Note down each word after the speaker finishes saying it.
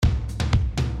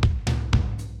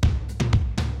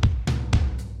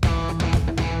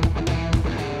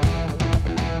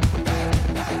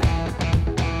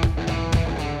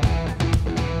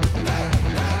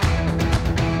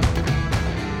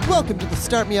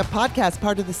Start Me Up podcast,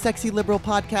 part of the Sexy Liberal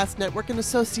Podcast Network in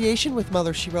association with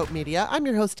Mother She Wrote Media. I'm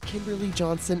your host, Kimberly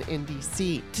Johnson in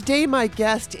D.C. Today, my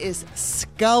guest is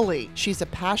Scully. She's a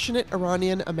passionate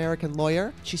Iranian-American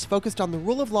lawyer. She's focused on the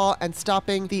rule of law and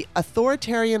stopping the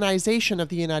authoritarianization of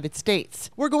the United States.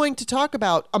 We're going to talk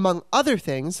about, among other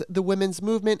things, the women's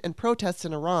movement and protests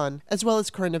in Iran, as well as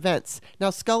current events.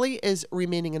 Now, Scully is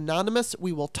remaining anonymous.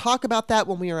 We will talk about that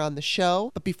when we are on the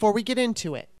show. But before we get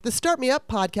into it, the Start Me Up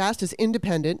podcast is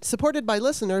independent, supported by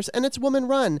listeners, and it's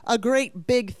woman-run. A great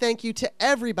big thank you to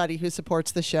everybody who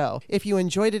supports the show. If you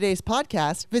enjoy today's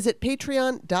podcast, visit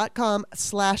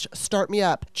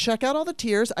patreon.com/startmeup. Check out all the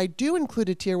tiers. I do include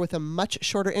a tier with a much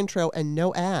shorter intro and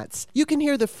no ads. You can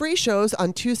hear the free shows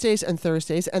on Tuesdays and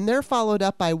Thursdays, and they're followed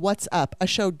up by What's Up, a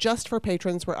show just for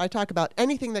patrons where I talk about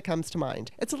anything that comes to mind.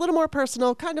 It's a little more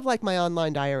personal, kind of like my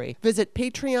online diary. Visit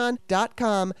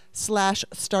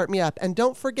patreon.com/startmeup, and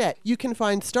don't forget, you can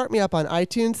find Start Me Up on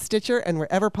iTunes, Stitcher, and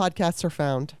wherever podcasts are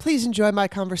found. Please enjoy my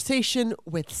conversation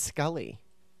with Scully.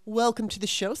 Welcome to the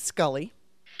show, Scully.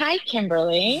 Hi,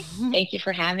 Kimberly. Thank you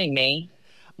for having me.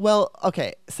 Well,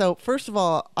 okay, so first of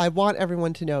all, I want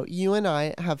everyone to know you and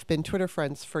I have been Twitter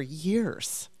friends for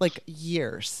years, like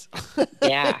years.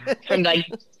 Yeah, from like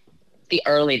the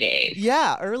early days.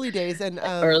 Yeah, early days. And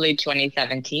early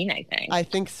 2017, I think. I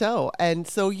think so. And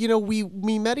so, you know, we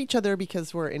met each other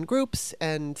because we're in groups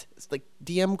and like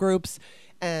DM groups.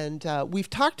 And we've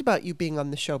talked about you being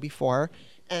on the show before.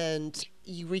 And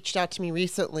you reached out to me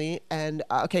recently. And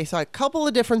okay, so a couple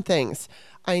of different things.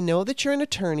 I know that you're an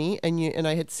attorney, and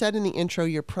I had said in the intro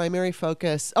your primary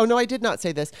focus. Oh no, I did not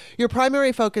say this. Your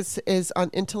primary focus is on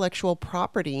intellectual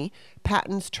property,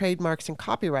 patents, trademarks, and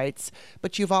copyrights.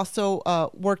 But you've also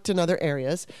worked in other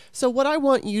areas. So what I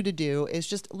want you to do is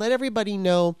just let everybody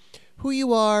know who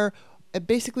you are,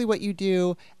 basically what you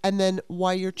do, and then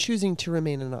why you're choosing to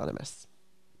remain anonymous.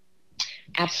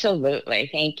 Absolutely.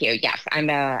 Thank you. Yes, I'm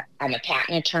a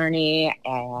patent attorney,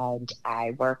 and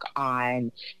I work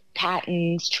on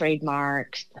patents,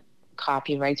 trademarks,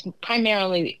 copyrights,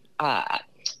 primarily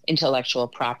intellectual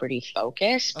property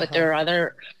focused, but there are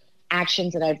other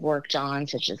actions that I've worked on,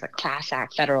 such as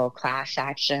federal class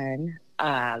action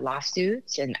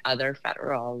lawsuits and other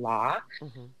federal law.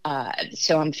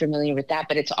 So I'm familiar with that,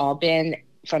 but it's all been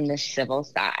from the civil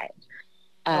side.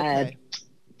 Okay.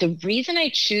 The reason I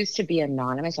choose to be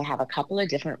anonymous, I have a couple of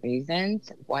different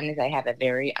reasons. One is I have a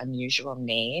very unusual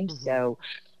name, so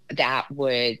that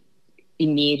would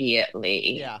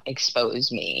immediately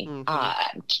expose me.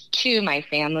 Two, my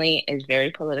family is very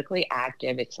politically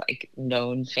active. It's like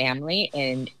known family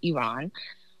in Iran.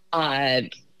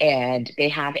 And they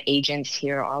have agents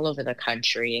here all over the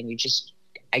country, and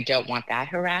I don't want that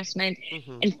harassment.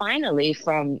 And finally,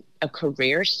 from a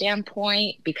career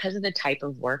standpoint, because of the type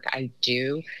of work I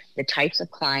do, the types of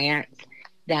clients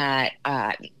that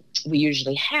we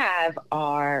usually have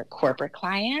are corporate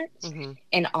clients.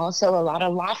 And also a lot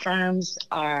of law firms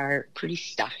are pretty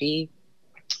stuffy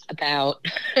about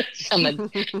some of,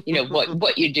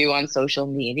 what you do on social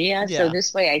media. So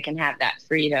this way I can have that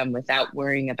freedom without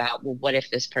worrying about, well, what if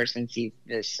this person sees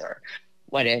this, or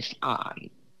what if, my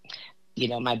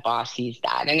boss sees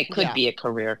that, and it could be a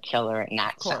career killer in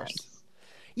that sense.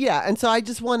 Yeah. And so I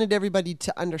just wanted everybody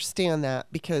to understand that,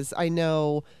 because I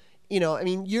know,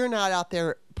 you're not out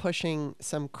there pushing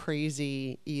some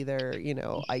crazy either,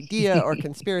 idea or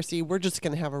conspiracy. We're just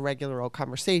going to have a regular old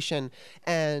conversation,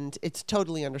 and it's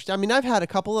totally understandable. I've had a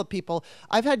couple of people.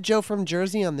 I've had Joe from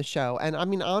Jersey on the show, and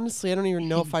honestly, I don't even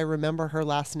know if I remember her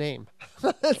last name.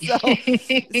 so, but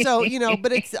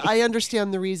I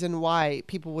understand the reason why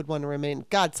people would want to remain.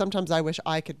 God, sometimes I wish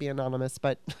I could be anonymous,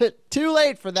 but too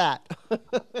late for that.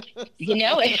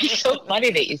 It's so funny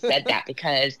that you said that,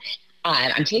 because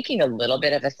I'm taking a little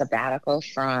bit of a sabbatical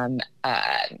from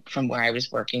where I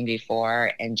was working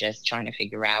before, and just trying to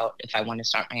figure out if I want to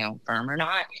start my own firm or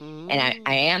not. And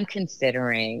I am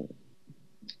considering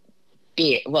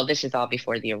this is all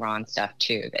before the Iran stuff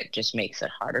too, that just makes it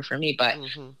harder for me. But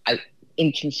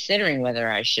in considering whether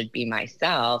I should be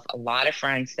myself, a lot of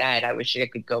friends said I wish I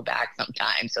could go back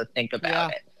sometime. So think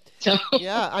about it. So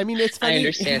it's funny. I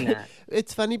understand that.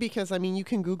 It's funny because you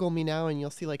can Google me now and you'll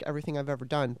see like everything I've ever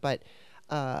done. But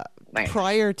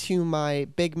prior to my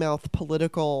big mouth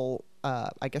political,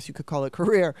 I guess you could call it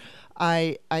career,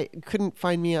 I couldn't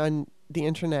find me on the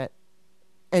internet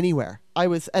anywhere. I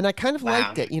kind of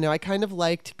liked it. I kind of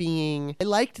liked I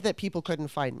liked that people couldn't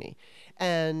find me.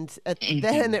 And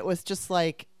then it was just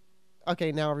like,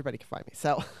 okay, now everybody can find me.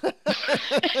 So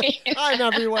I'm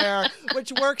everywhere,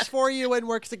 which works for you and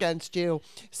works against you.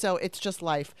 So it's just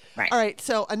life. Right. All right.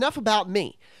 So enough about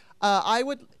me. I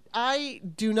would I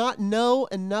do not know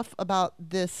enough about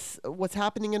this, what's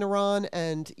happening in Iran,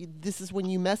 and this is when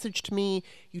you messaged me,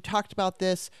 you talked about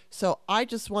this, so I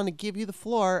just want to give you the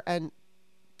floor and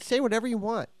say whatever you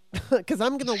want, because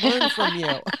I'm going to learn from you.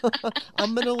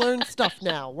 I'm going to learn stuff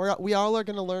now. We all are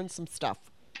going to learn some stuff.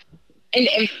 And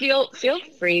feel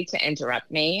free to interrupt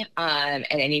me at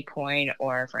any point,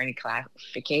 or for any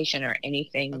clarification or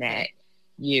anything that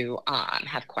you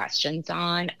have questions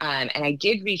on. And I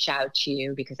did reach out to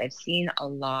you because I've seen a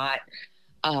lot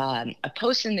of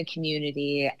posts in the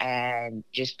community, and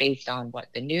just based on what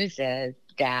the news is,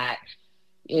 that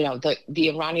the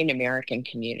Iranian American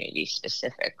community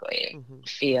specifically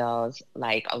feels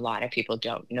like a lot of people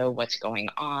don't know what's going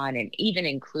on, and even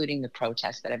including the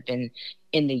protests that have been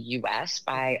in the U.S.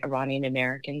 by Iranian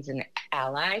Americans and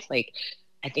allies. Like,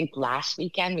 I think last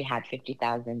weekend we had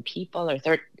 50,000 people, or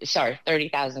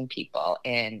 30,000 people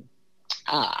in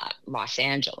Los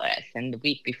Angeles, and the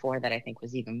week before that I think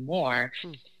was even more.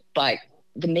 But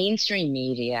the mainstream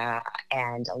media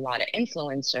and a lot of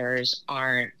influencers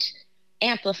aren't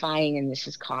amplifying, and this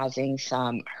is causing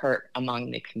some hurt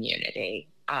among the community,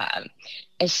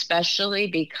 especially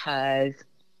because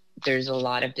there's a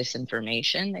lot of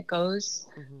disinformation that goes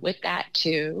with that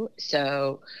too.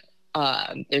 So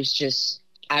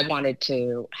I wanted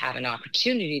to have an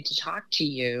opportunity to talk to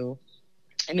you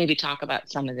and maybe talk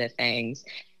about some of the things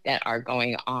that are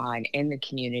going on in the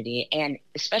community, and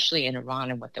especially in Iran,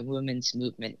 and what the women's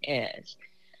movement is.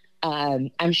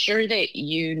 I'm sure that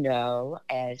you know,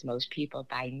 as most people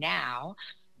by now,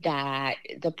 that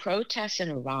the protests in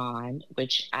Iran,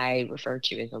 which I refer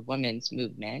to as a women's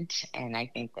movement, and I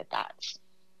think that that's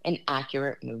an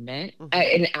accurate movement,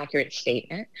 an accurate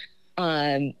statement,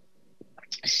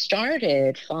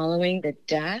 started following the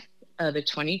death of a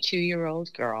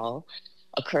 22-year-old girl,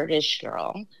 a Kurdish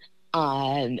girl,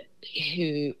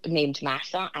 who named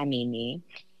Mahsa Amini.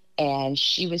 And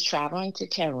she was traveling to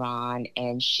Tehran,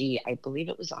 and I believe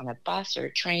it was on a bus or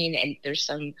a train, and there's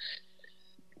some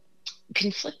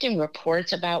conflicting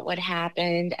reports about what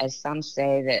happened, as some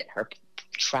say that her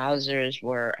trousers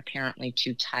were apparently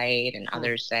too tight, and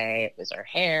others say it was her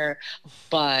hair.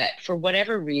 But for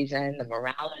whatever reason, the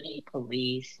morality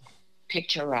police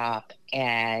picked her up,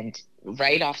 and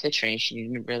right off the train, she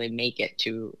didn't really make it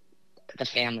to the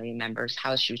family member's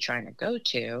house she was trying to go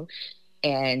to.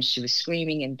 And she was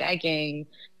screaming and begging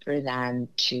for them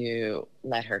to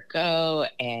let her go.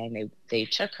 And they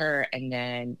took her. And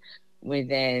then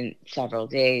within several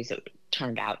days, it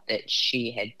turned out that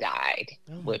she had died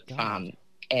within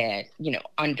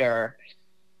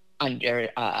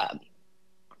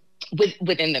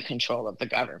the control of the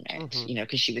government,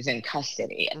 because she was in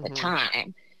custody at the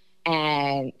time.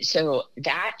 And so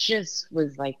that just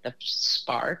was like the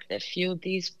spark that fueled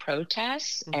these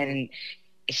protests. And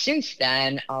since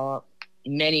then,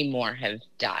 many more have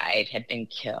died, have been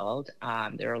killed.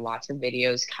 There are lots of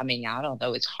videos coming out,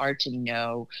 although it's hard to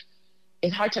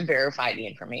verify the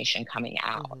information coming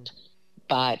out.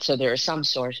 But so there are some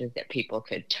sources that people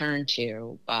could turn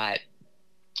to, but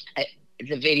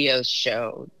the videos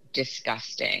show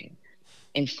disgusting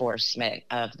enforcement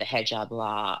of the hijab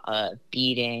law, of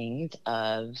beatings,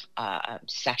 of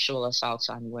sexual assaults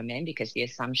on women, because the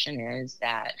assumption is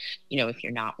that, if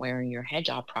you're not wearing your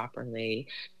hijab properly,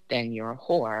 then you're a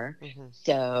whore.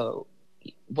 So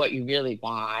what you really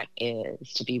want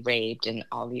is to be raped, and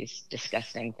all these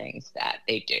disgusting things that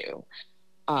they do.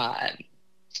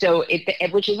 So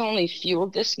which has only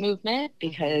fueled this movement,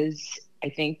 because I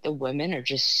think the women are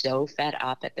just so fed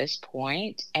up at this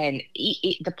point, and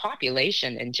the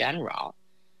population in general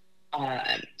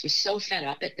is so fed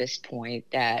up at this point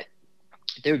that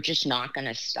they're just not going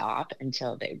to stop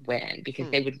until they win,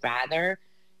 because they would rather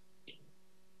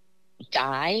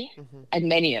die, and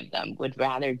many of them would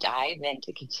rather die than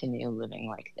to continue living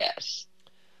like this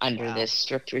under this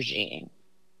strict regime.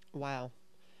 Wow.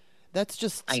 That's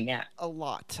just a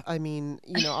lot. I mean,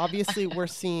 obviously we're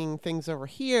seeing things over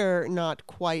here not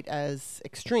quite as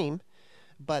extreme,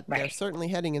 but they're certainly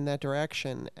heading in that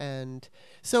direction. And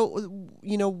so,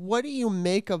 what do you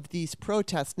make of these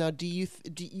protests? Now, you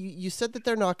said that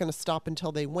they're not going to stop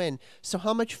until they win. So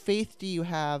how much faith do you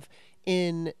have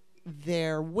in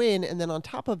their win? And then on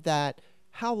top of that,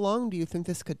 how long do you think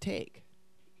this could take?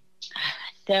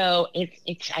 So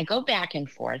I go back and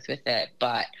forth with it,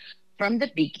 but from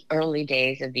the early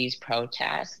days of these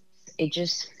protests, it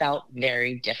just felt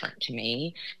very different to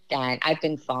me. That I've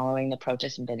been following the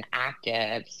protests and been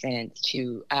active since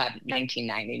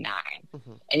 1999.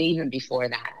 And even before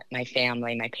that, my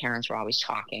parents were always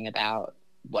talking about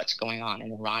what's going on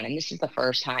in Iran. And this is the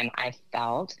first time I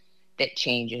felt that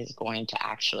change is going to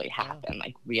actually happen,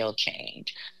 like real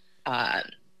change.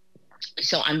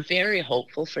 So I'm very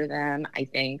hopeful for them. I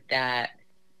think the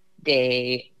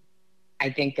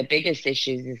biggest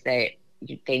issues is that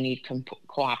they need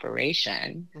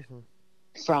cooperation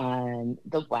from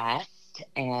the West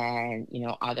and,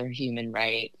 other human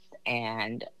rights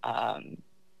and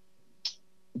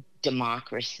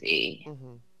democracy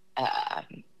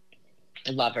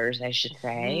lovers, I should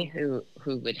say, who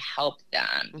would help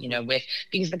them,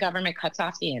 because the government cuts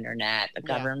off the internet, the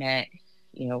government,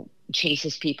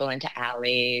 chases people into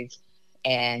alleys,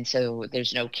 and so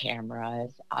there's no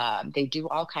cameras. They do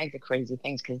all kinds of crazy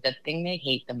things because the thing they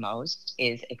hate the most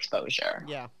is exposure.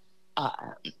 Yeah.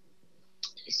 But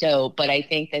I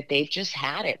think that they've just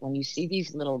had it. When you see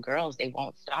these little girls, they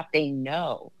won't stop. They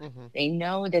know. They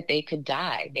know that they could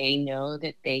die. They know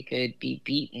that they could be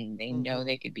beaten. They know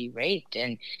they could be raped.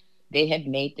 And they have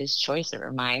made this choice. It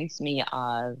reminds me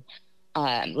of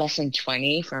Lesson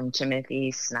 20 from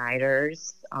Timothy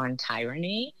Snyder's On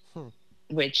Tyranny,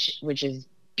 which is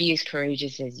be as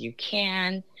courageous as you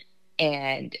can.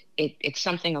 And it's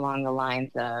something along the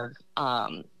lines of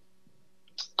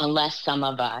unless some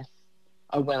of us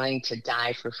are willing to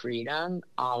die for freedom,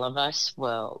 all of us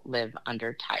will live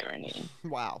under tyranny.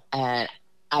 Wow. And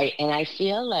I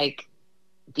feel like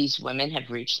these women have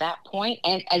reached that point,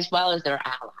 and as well as their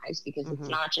allies, because it's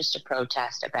not just a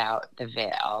protest about the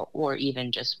veil or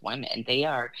even just women. They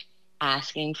are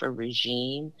asking for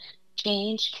regime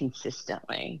change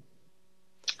consistently,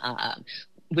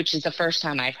 which is the first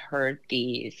time I've heard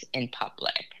these in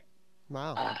public.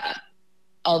 Wow.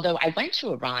 Although I went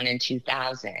to Iran in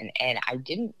 2000 and I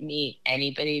didn't meet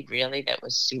anybody really that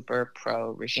was super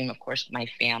pro-regime. Of course, my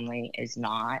family has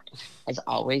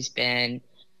always been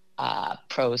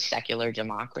pro-secular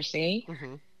democracy.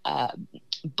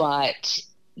 But,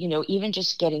 even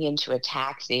just getting into a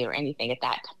taxi or anything at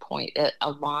that point, a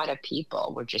lot of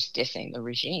people were just dissing the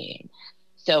regime.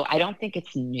 So I don't think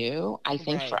it's new. I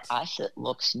think for us, it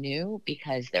looks new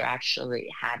because they're actually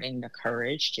having the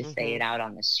courage to say it out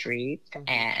on the streets.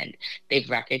 And they've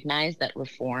recognized that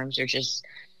reforms are just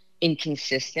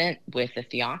inconsistent with the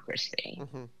theocracy.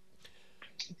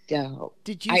 So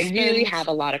I really have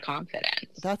a lot of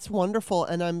confidence. That's wonderful.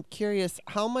 And I'm curious,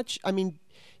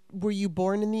 were you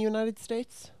born in the United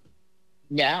States?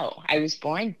 No, I was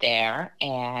born there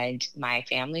and my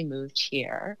family moved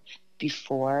here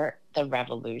before the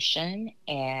revolution,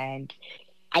 and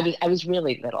I was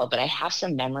really little, but I have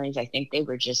some memories. I think they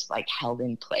were just like held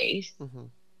in place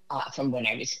from when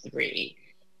I was 3,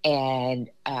 and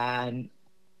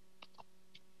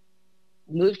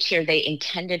moved here. They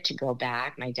intended to go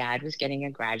back. My dad was getting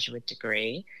a graduate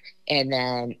degree, and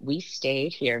then we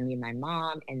stayed here, me and my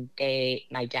mom, and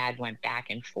my dad went back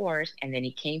and forth, and then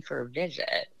he came for a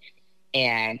visit,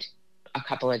 and a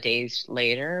couple of days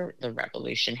later, the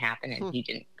revolution happened, and he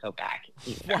didn't go back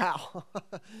either. Wow.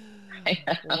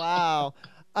 Wow.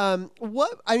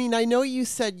 I know you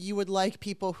said you would like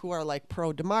people who are like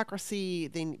pro-democracy.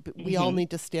 We all need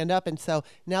to stand up. And so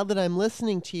now that I'm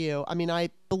listening to you, I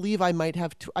believe I might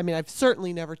have, I've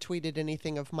certainly never tweeted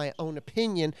anything of my own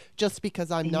opinion just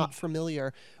because I'm not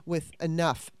familiar with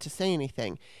enough to say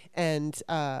anything. And,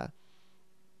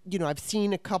 I've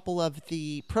seen a couple of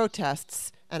the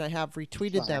protests and I have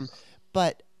retweeted them,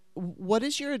 but what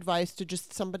is your advice to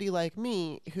just somebody like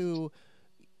me who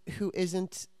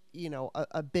isn't,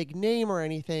 a big name or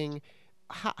anything?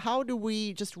 How do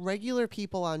we, just regular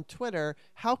people on Twitter,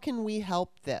 how can we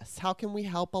help this? How can we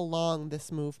help along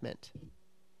this movement?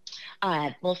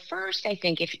 Well, first, I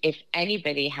think if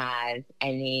anybody has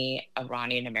any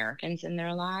Iranian Americans in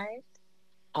their lives,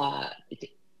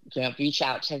 reach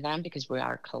out to them because we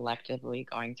are collectively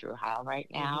going through hell right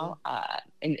now.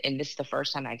 And this is the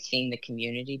first time I've seen the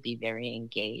community be very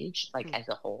engaged, as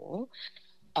a whole.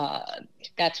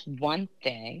 That's one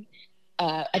thing.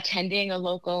 Attending a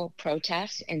local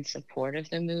protest in support of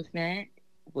the movement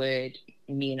would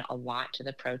mean a lot to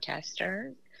the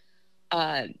protesters.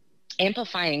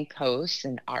 Amplifying posts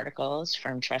and articles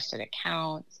from trusted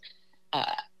accounts,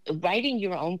 writing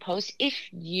your own posts if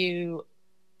you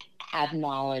have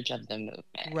knowledge of the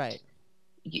movement, right?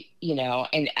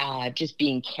 And just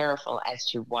being careful as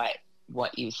to what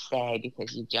you say,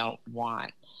 because you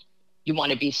want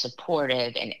to be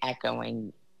supportive and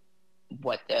echoing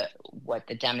what the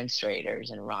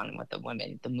demonstrators in Iran and what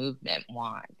the movement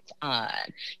wants.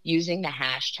 Using the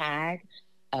hashtag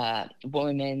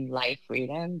Women Life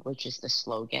Freedom, which is the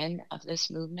slogan of this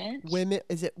movement.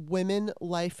 Is it Women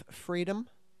Life Freedom?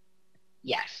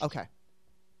 Yes. Okay.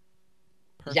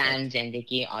 Zan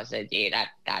Zindagi Azadi.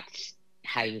 That's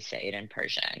how you say it in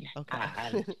Persian.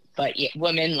 Okay. But yeah,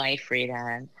 Women Life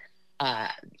Freedom.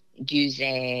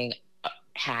 Using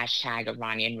hashtag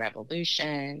Iranian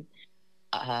Revolution,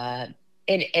 and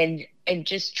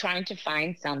just trying to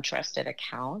find some trusted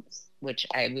accounts, which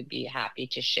I would be happy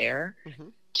to share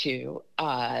to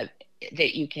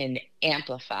that you can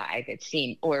amplify that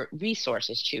seem, or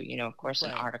resources too, of course,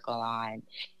 an article on,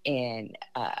 and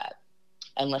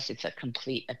unless it's a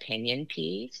complete opinion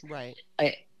piece,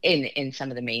 in some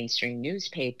of the mainstream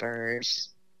newspapers,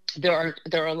 there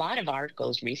are a lot of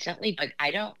articles recently, but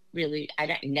I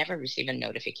never receive a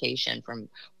notification from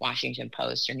Washington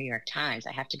Post or New York Times.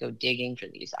 I have to go digging for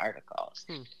these articles.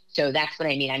 So that's what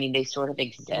I mean. I mean, they sort of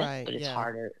exist, but it's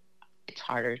harder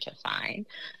to find.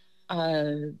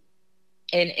 And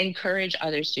encourage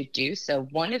others to do so.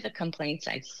 One of the complaints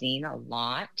I've seen a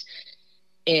lot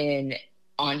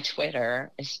on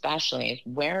Twitter, especially, is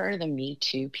where are the Me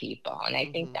Too people? And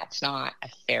I think that's not a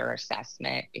fair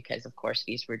assessment, because of course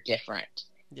these were different,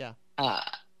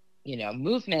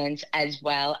 movements, as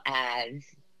well as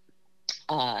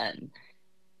a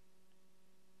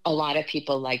lot of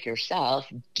people like yourself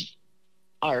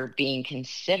are being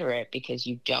considerate because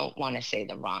you don't want to say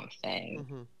the wrong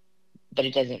thing, but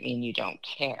it doesn't mean you don't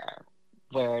care.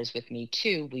 Whereas with Me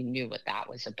Too, we knew what that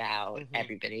was about,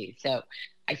 everybody. So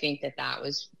I think that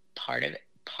was part of it.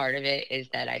 Part of it is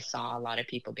that I saw a lot of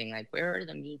people being like, where are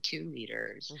the Me Too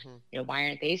leaders? Why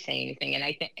aren't they saying anything?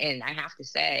 And I have to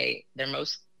say,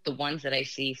 the ones that I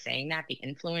see saying that, the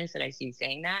influence that I see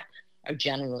saying that, are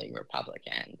generally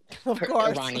Republican,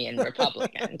 Iranian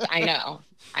Republicans. I know.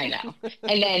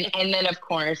 And then of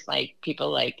course, like,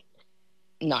 people like,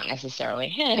 not necessarily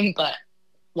him, but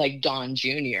like Don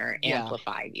Jr.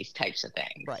 amplify these types of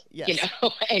things. Right. Yes.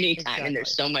 Anytime. Exactly. And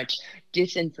there's so much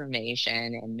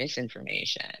disinformation and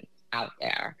misinformation out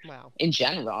there in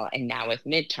general. And now with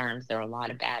midterms, there are a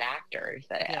lot of bad actors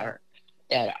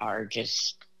that are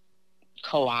just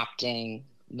co-opting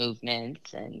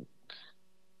movements, and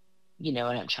you know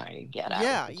what I'm trying to get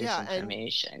at with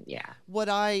disinformation. What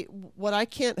I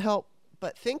can't help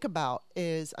but think about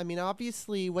is, I mean,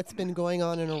 obviously what's been going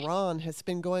on in Iran has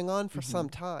been going on for some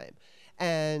time.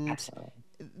 And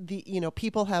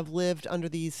people have lived under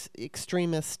these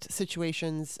extremist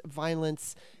situations,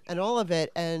 violence, and all of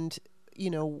it. And,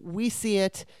 we see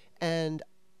it, and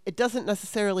it doesn't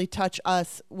necessarily touch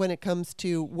us when it comes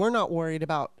to, we're not worried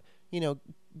about,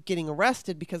 getting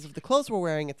arrested because of the clothes we're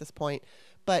wearing at this point.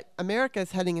 But America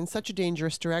is heading in such a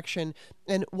dangerous direction.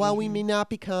 And while we may not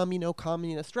become,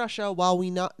 communist Russia, while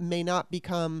we may not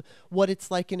become what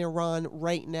it's like in Iran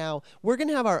right now, we're going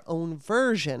to have our own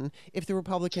version if the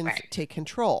Republicans take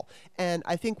control. And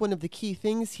I think one of the key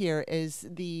things here is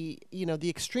the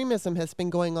extremism has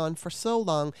been going on for so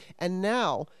long. And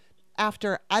now,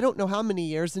 after I don't know how many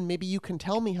years, and maybe you can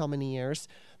tell me how many years,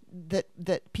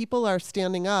 that people are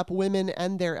standing up, women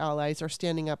and their allies are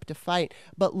standing up to fight.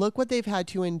 But look what they've had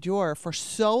to endure for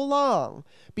so long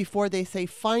before they say,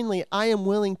 finally, I am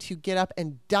willing to get up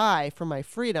and die for my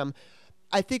freedom.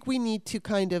 I think we need to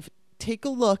kind of take a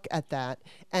look at that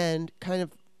and kind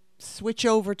of switch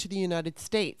over to the United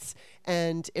States.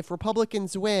 And if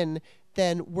Republicans win,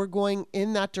 then we're going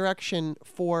in that direction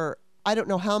for I don't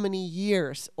know how many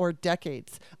years or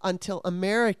decades until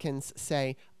Americans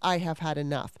say, I have had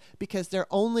enough, because they're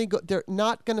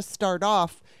not going to start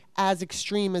off as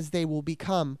extreme as they will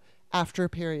become after a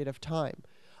period of time.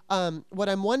 What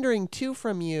I'm wondering too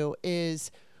from you is,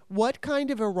 what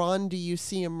kind of Iran do you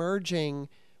see emerging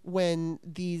when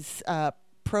these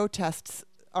protests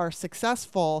are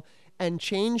successful and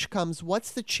change comes?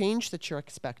 What's the change that you're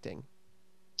expecting?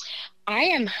 I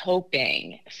am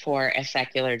hoping for a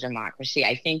secular democracy.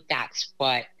 I think that's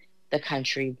what the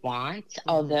country wants.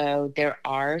 Although there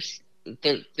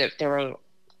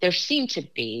seem to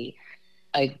be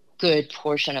a good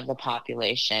portion of the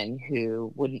population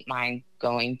who wouldn't mind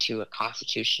going to a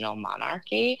constitutional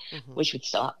monarchy, which would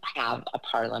still have a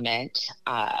parliament,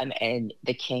 and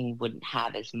the king wouldn't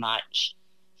have as much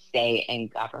say in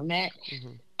government.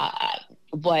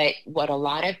 What a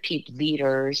lot of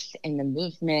leaders in the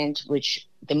movement, which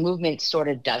the movement sort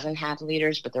of doesn't have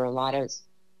leaders, but there are a lot of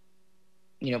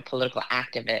political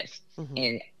activists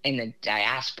in the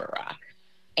diaspora,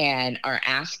 and are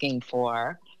asking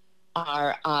for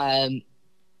are a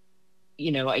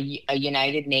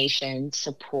United Nations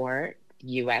support,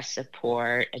 U.S.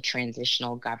 support, a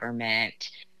transitional government,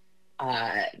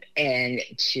 and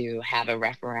to have a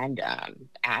referendum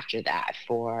after that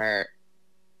for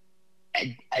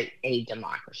a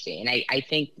democracy. And I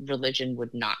think religion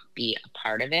would not be a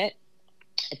part of it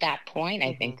at that point.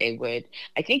 I think they would.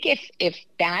 I think if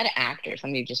bad actors,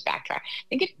 let me just backtrack. I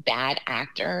think if bad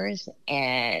actors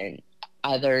and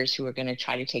others who are going to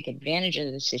try to take advantage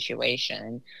of the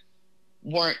situation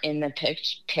weren't in the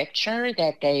picture,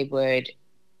 that they would,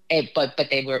 but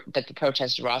the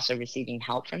protesters were also receiving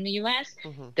help from the U.S.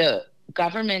 The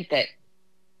government that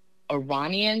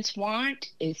Iranians want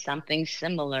is something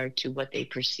similar to what they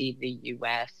perceive the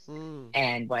U.S.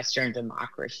 and Western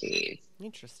democracies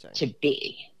to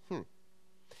be.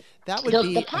 That would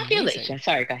be the population. Amazing.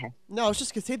 Sorry, go ahead. No, I was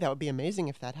just going to say that would be amazing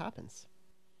if that happens.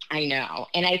 I know.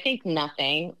 And I think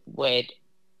nothing would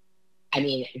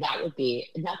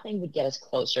get us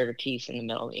closer to peace in the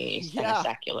Middle East than a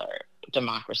secular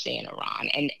democracy in Iran.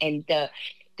 And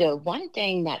the one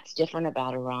thing that's different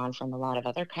about Iran from a lot of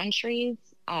other countries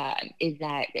is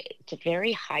that it's a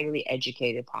very highly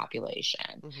educated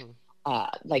population.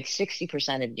 Like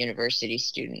 60% of university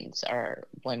students are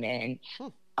women.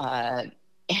 I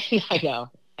know.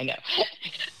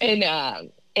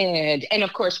 And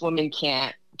of course, women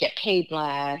can't get paid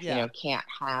less, can't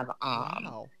have,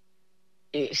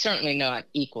 certainly not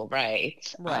equal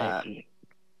rights. Right.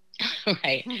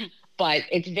 Right. But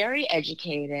it's very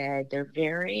educated. They're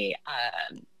very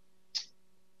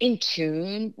in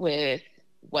tune with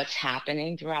what's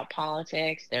happening throughout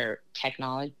politics. They're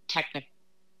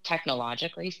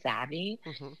technologically savvy.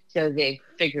 So they've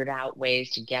figured out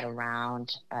ways to get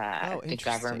around the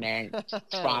government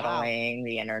throttling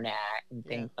the internet and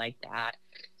things like that.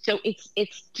 So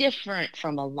it's different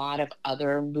from a lot of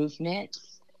other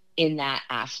movements in that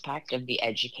aspect of the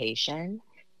education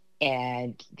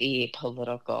and the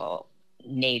political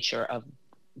nature of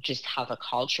just how the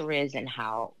culture is and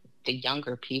how the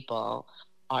younger people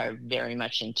are very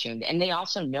much in tune. And they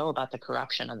also know about the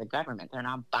corruption of the government. They're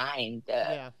not buying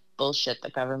the bullshit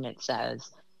the government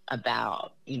says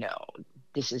about,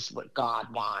 this is what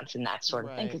God wants and that sort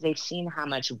of thing, because they've seen how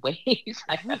much waste,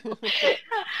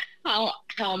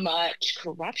 how much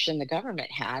corruption the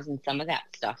government has, and some of that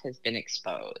stuff has been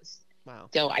exposed. Wow.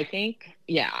 So I think,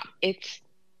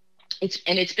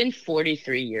 it's been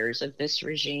 43 years of this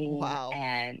regime. Wow.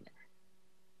 And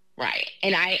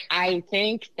I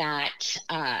think that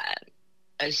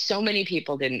so many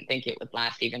people didn't think it would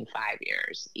last even 5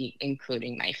 years,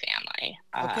 including my family.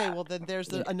 Okay, well then there's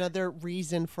another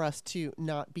reason for us to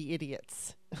not be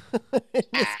idiots in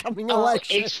this coming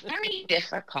election. It's very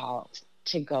difficult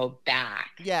to go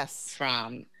back. Yes.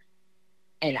 From,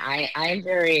 and I'm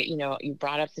very, you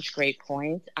brought up this great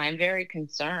point. I'm very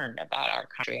concerned about our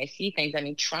country. I see things. I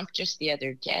mean, Trump just the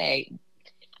other day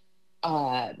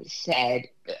said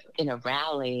in a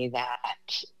rally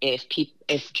that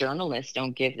if journalists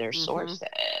don't give their sources,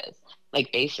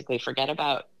 like basically forget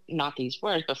about, not these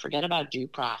words, but forget about due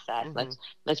process.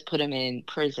 Let's put them in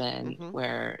prison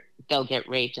where they'll get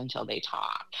raped until they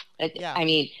talk. I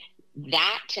mean,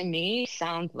 that to me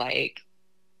sounds like,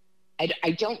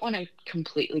 I don't want to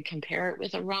completely compare it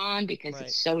with Iran because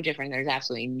it's so different. There's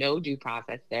absolutely no due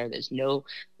process there. There's no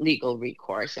legal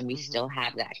recourse, and we still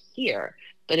have that here.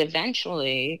 But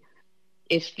eventually,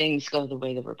 if things go the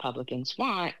way the Republicans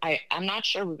want, I'm not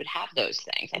sure we would have those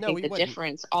things. I think the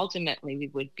difference ultimately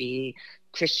would be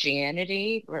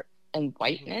Christianity and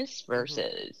whiteness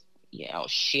versus,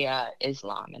 Shia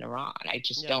Islam in Iran. I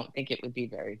just don't think it would be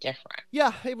very different.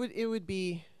 Yeah, it would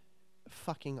be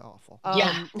fucking awful.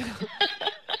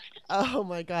 Oh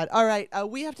my God. All right.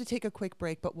 We have to take a quick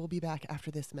break, but we'll be back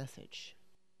after this message.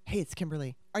 Hey, it's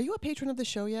Kimberly. Are you a patron of the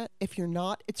show yet? If you're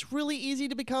not, it's really easy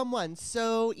to become one.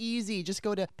 So easy. Just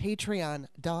go to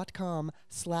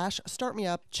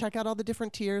patreon.com/startmeup. Check out all the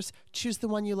different tiers. Choose the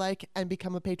one you like and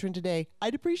become a patron today.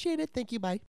 I'd appreciate it. Thank you.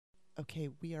 Bye. Okay,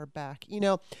 we are back.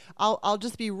 I'll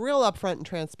just be real upfront and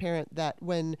transparent that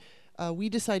when we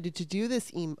decided to do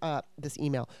this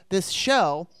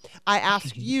show, I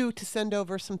asked you to send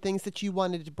over some things that you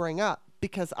wanted to bring up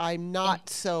because I'm not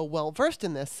so well versed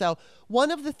in this. So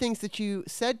one of the things that you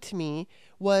said to me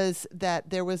was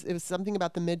that it was something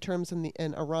about the midterms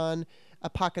in Iran,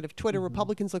 a pocket of Twitter.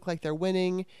 Republicans look like they're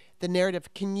winning. The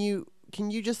narrative. Can you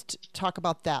just talk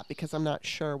about that because I'm not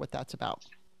sure what that's about.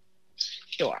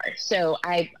 Sure. So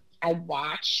I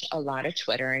watch a lot of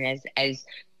Twitter, and as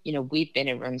we've been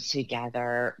in rooms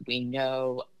together. We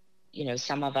know,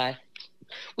 some of us,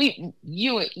 you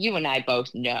and I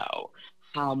both know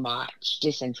how much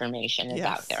disinformation is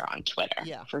out there on Twitter,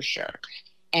 for sure.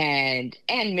 And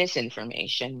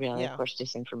misinformation, really. Of course,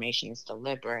 disinformation is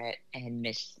deliberate and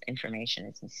misinformation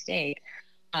is mistake.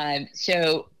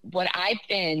 So what I've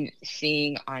been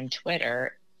seeing on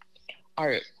Twitter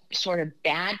are sort of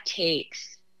bad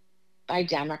takes by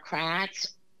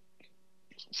Democrats,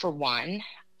 for one,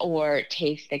 or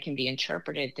takes that can be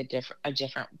interpreted a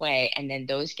different way, and then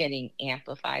those getting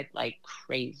amplified like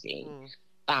crazy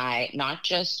by not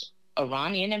just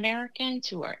Iranian Americans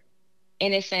who are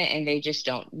innocent and they just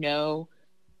don't know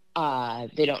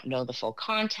They don't know the full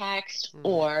context,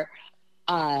 or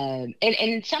and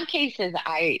in some cases,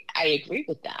 I agree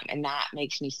with them, and that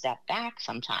makes me step back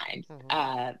sometimes.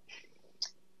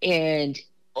 And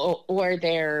or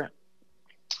they're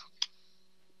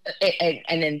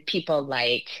and then people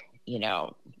like, you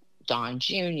know, Don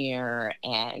Jr.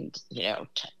 and, you know,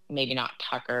 maybe not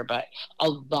Tucker, but a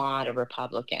lot of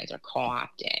Republicans are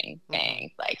co-opting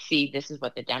things like, see, this is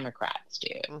what the Democrats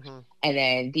do. And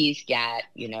then these get,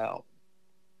 you know,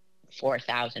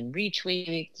 4,000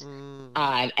 retweets.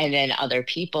 And then other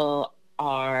people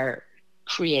are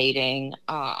creating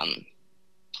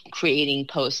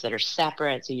posts that are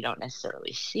separate, so you don't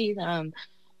necessarily see them.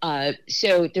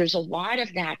 So there's a lot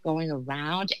of that going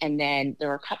around. And then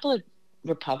there are a couple of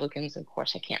Republicans, of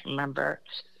course, I can't remember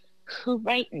who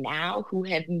right now, who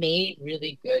have made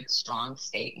really good, strong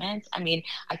statements. I mean,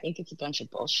 I think it's a bunch of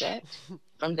bullshit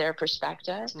from their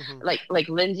perspective. Like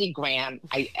Lindsey Graham,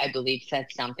 I believe, said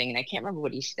something, and I can't remember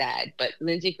what he said, but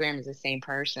Lindsey Graham is the same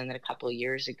person that a couple of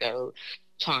years ago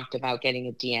talked about getting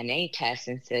a DNA test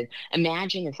and said,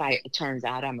 imagine if it turns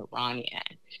out I'm Iranian.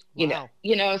 You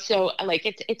know, so like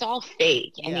it's all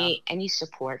fake. Any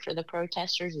support for the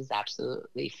protesters is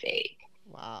absolutely fake.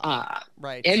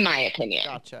 Right. In my opinion,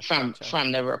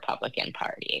 from the Republican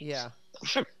Party.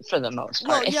 For the most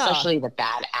part, especially the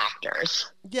bad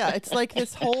actors. It's like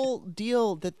this whole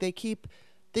deal that they keep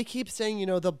saying, you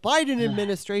know, the Biden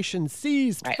administration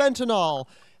seized fentanyl,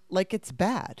 like it's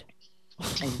bad.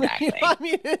 Exactly. You know what I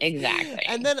mean? Exactly.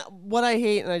 And then what I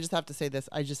hate, and I just have to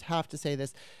say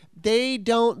this, they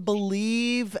don't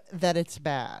believe that it's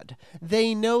bad.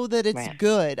 They know that it's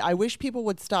good. I wish people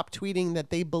would stop tweeting that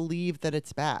they believe that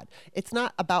it's bad. It's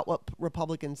not about what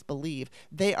Republicans believe.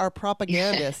 They are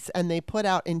propagandists and they put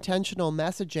out intentional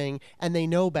messaging and they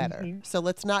know better. So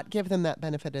let's not give them that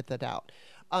benefit of the doubt.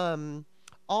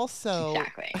 Also,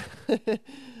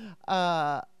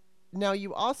 now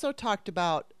you also talked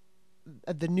about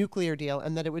the nuclear deal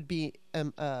and that it would be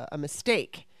a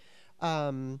mistake.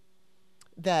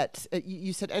 That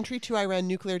you said entry to Iran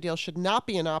nuclear deal should not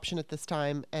be an option at this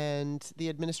time, and the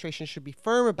administration should be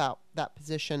firm about that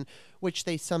position, which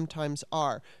they sometimes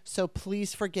are. So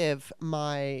please forgive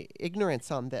my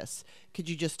ignorance on this. Could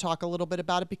you just talk a little bit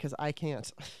about it, because I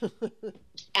can't?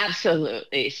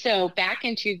 Absolutely. So back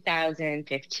in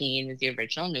 2015 with the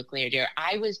original nuclear deal,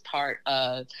 I was part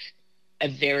of a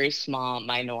very small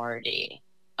minority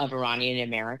of Iranian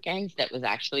Americans that was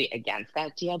actually against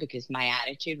that deal, because my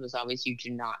attitude was always, you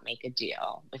do not make a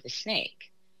deal with a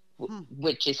snake,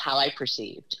 which is how I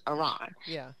perceived Iran.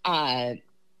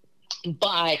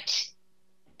 But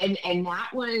that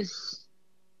was,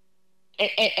 and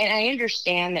I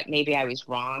understand that maybe I was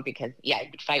wrong, because I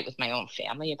would fight with my own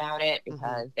family about it,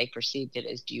 because they perceived it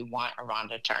as, do you want Iran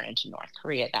to turn into North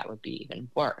Korea? That would be even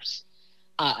worse.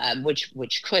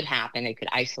 Which could happen. It could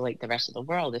isolate the rest of the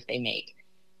world if they make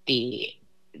the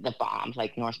bomb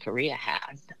like North Korea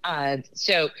has.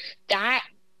 So that,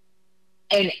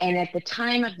 and at the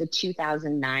time of the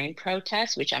 2009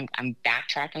 protests, which I'm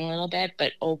backtracking a little bit,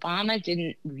 but Obama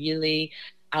didn't really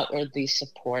outwardly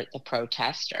support the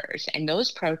protesters. And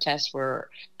those protests were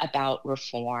about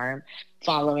reform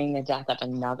following the death of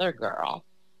another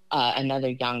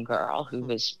young girl who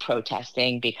was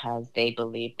protesting because they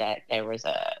believed that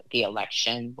the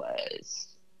election was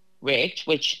rigged,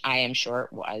 which I am sure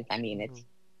it was. I mean,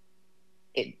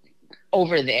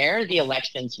 over there, the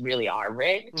elections really are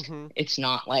rigged. It's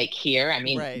not like here. I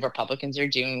mean, Republicans are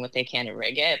doing what they can to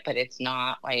rig it, but it's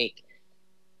not like,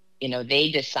 you know,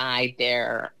 they decide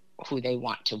who they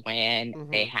want to win.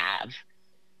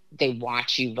 They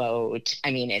watch you vote.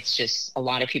 I mean, it's just, a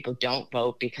lot of people don't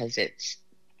vote because it's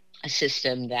a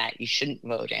system that you shouldn't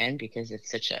vote in, because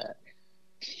it's such a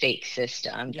fake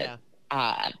system.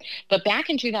 But back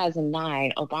in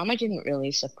 2009, Obama didn't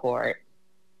really support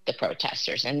the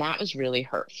protesters, and that was really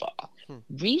hurtful.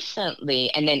 Recently,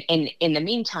 and then in the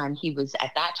meantime, he was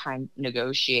at that time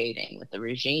negotiating with the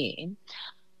regime.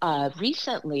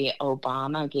 Recently,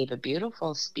 Obama gave a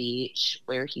beautiful speech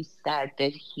where he said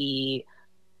that he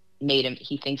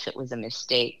thinks it was a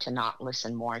mistake to not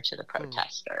listen more to the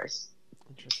protesters.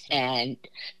 And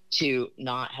to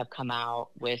not have come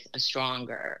out with a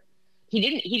stronger. He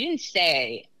didn't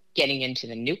say getting into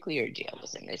the nuclear deal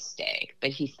was a mistake,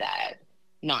 but he said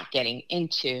not getting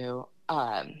into,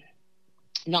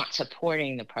 not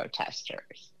supporting the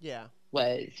protesters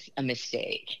was a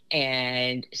mistake.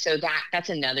 And so that's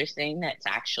another thing that's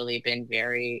actually been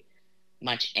very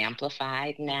much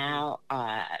amplified now,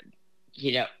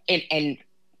 you know, and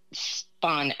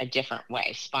spun a different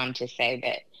way, spun to say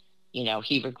that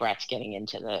he regrets getting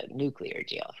into the nuclear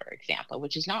deal, for example,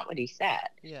 which is not what he said.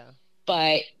 Yeah.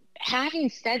 But having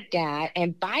said that,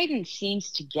 and Biden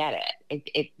seems to get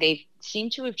it. They seem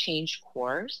to have changed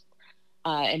course,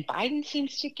 and Biden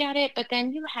seems to get it. But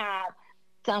then you have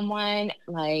someone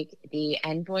like the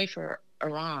envoy for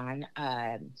Iran,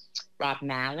 Rob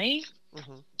Malley.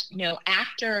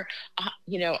 After,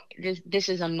 this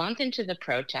is a month into the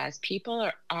protest, people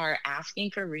are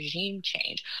asking for regime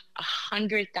change.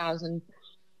 100,000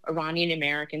 Iranian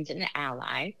Americans and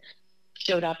allies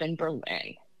showed up in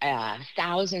Berlin.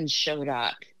 Thousands showed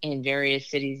up in various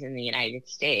cities in the United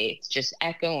States, just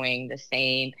echoing the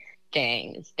same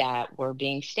things that were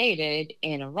being stated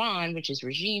in Iran, which is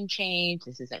regime change.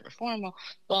 This isn't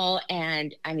reformable.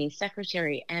 And I mean,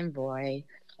 Secretary Envoy,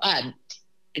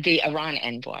 the Iran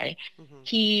envoy,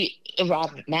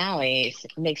 Rob Malley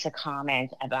makes a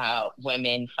comment about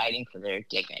women fighting for their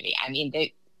dignity. I mean,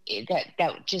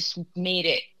 that just made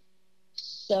it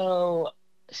so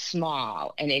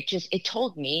small, and it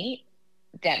told me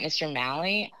that Mr.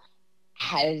 Malley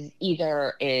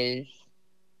is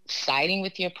siding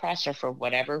with the oppressor for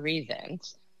whatever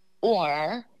reasons,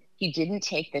 or he didn't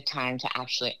take the time to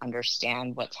actually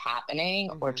understand what's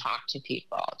happening or talk to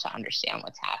people to understand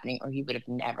what's happening, or he would have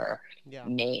never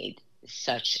made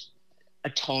such a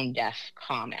tone-deaf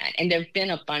comment. And there have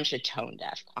been a bunch of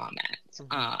tone-deaf comments,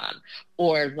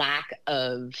 or lack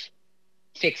of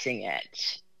fixing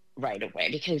it right away.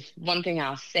 Because one thing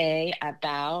I'll say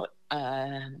about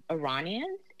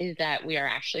Iranians is that we are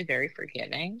actually very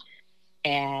forgiving.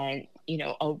 And,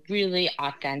 a really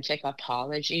authentic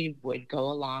apology would go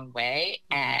a long way.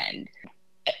 And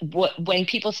when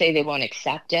people say they won't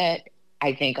accept it,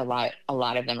 I think a lot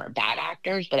of them are bad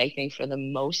actors, but I think for the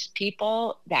most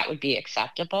people that would be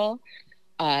acceptable.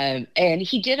 And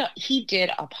he did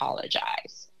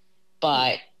apologize,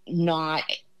 but not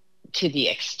to the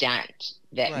extent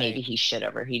that maybe he should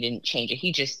have, or he didn't change it.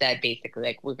 He just said basically,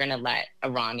 like, we're going to let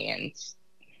Iranians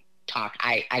talk.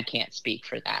 I can't speak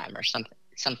for them, or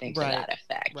something to that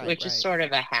effect, which is sort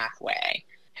of a halfway.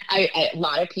 A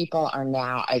lot of people are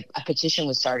now, a petition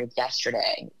was started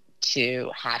yesterday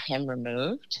to have him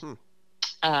removed,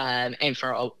 and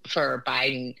for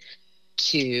Biden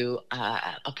to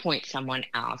appoint someone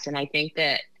else. And I think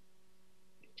that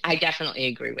I definitely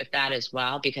agree with that as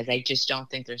well, because I just don't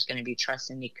think there's going to be trust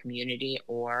in the community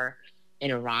or in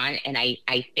Iran. And I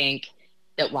think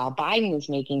that while Biden is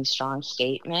making strong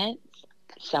statements,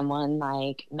 someone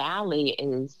like Malley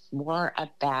is more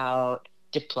about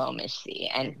diplomacy.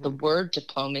 And the words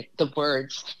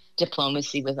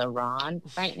diplomacy with Iran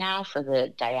right now for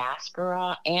the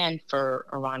diaspora and for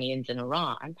Iranians in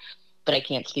Iran, but I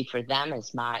can't speak for them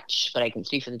as much, but I can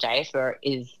speak for the diaspora,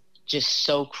 is just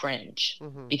so cringe,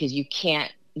 because you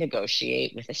can't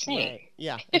negotiate with a snake. Right.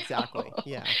 Yeah, exactly.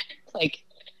 Yeah. Like,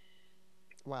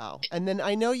 wow. And then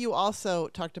I know you also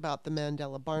talked about the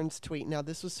Mandela Barnes tweet. Now,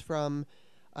 this was from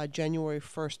January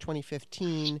 1st,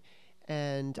 2015,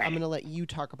 and I'm going to let you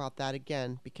talk about that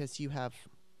again, because you have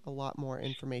a lot more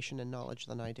information and knowledge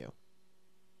than I do.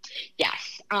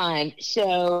 Yes.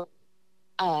 So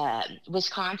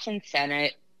Wisconsin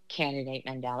Senate candidate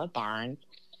Mandela Barnes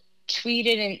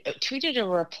tweeted a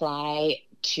reply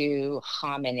to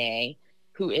Khamenei,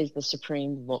 who is the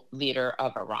supreme leader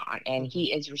of Iran, and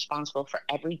he is responsible for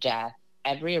every death,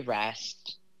 every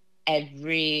arrest,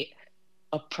 every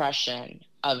oppression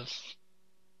of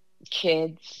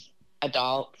kids,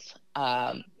 adults,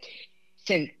 not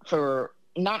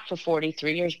for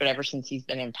 43 years, but ever since he's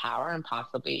been in power, and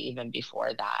possibly even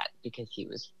before that, because he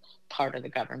was part of the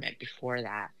government before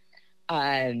that.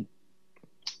 And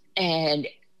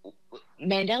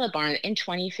Mandela Barnes in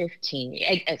 2015,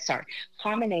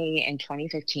 Khamenei in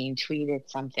 2015 tweeted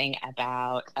something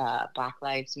about Black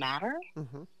Lives Matter,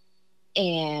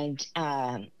 and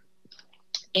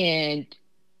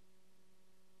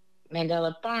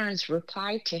Mandela Barnes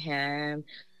replied to him,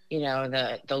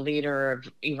 the leader of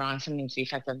Iran, something to the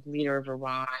effect of, leader of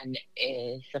Iran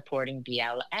is supporting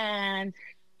BLM.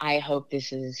 I hope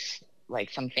this is like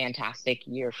some fantastic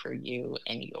year for you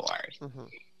and yours.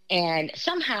 And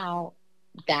somehow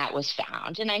that was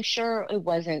found. And I'm sure it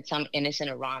wasn't some innocent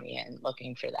Iranian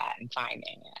looking for that and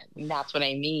finding it. And that's what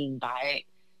I mean by,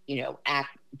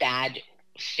 bad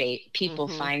faith, people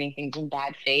finding things in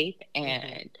bad faith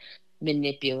and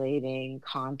manipulating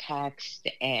context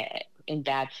and in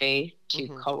bad faith to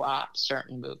co-opt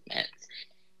certain movements.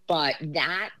 But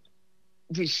that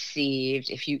received,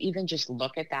 if you even just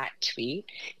look at that tweet,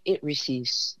 it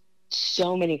receives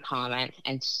so many comments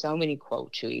and so many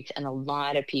quote tweets, and a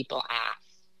lot of people asked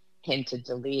him to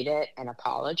delete it and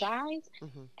apologize.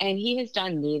 And he has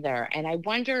done neither. And I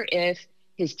wonder if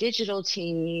his digital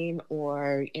team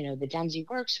or, the Dems he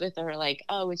works with are like,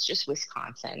 oh, it's just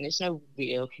Wisconsin. There's no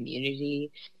real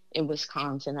community in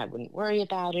Wisconsin. I wouldn't worry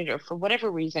about it. Or for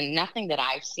whatever reason, nothing that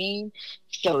I've seen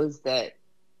shows that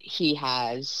he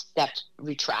has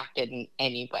retracted in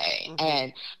any way.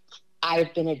 And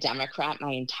I've been a Democrat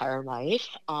my entire life.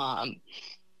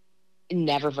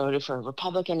 Never voted for a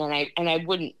Republican, and I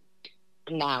wouldn't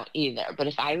now either. But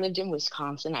if I lived in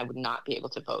Wisconsin, I would not be able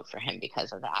to vote for him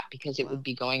because of that, because it would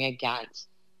be going against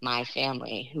my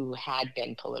family, who had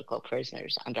been political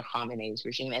prisoners under Khamenei's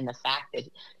regime. And the fact that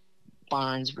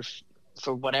Barnes,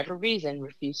 for whatever reason,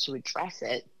 refused to address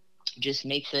it just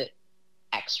makes it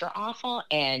extra awful.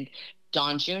 And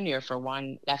Don Jr., for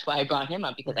one, that's why I brought him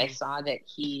up, because I saw that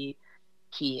he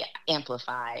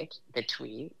amplified the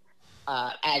tweet,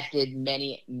 as did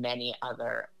many, many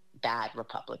other bad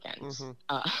Republicans.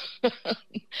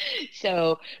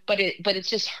 So, but it's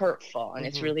just hurtful, and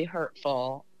it's really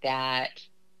hurtful that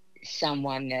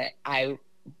someone that I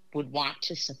would want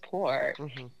to support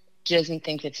doesn't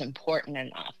think it's important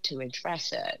enough to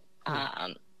address it.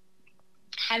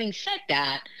 Having said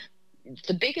that,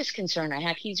 the biggest concern I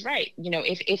have, he's right.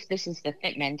 If this is the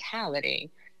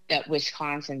mentality that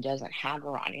Wisconsin doesn't have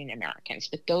Iranian Americans,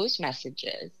 but those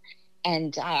messages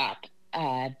end up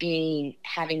having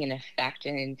an effect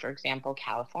in, for example,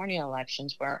 California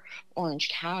elections, where Orange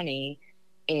County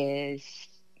is,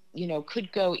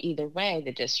 could go either way,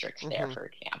 the districts there, for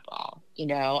example,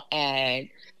 and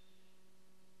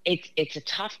it's a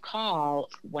tough call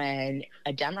when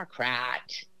a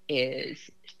Democrat is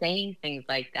saying things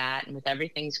like that. And with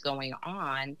everything's going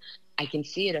on, I can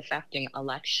see it affecting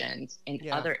elections in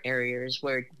other areas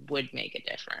where it would make a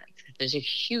difference. There's a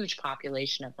huge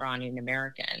population of Iranian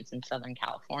Americans in Southern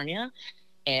California.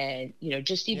 And,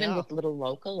 just even with little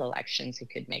local elections,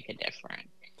 it could make a difference.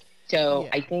 So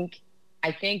I think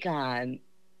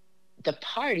the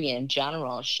party in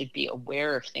general should be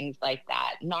aware of things like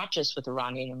that, not just with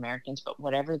Iranian Americans, but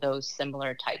whatever those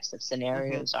similar types of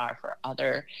scenarios are for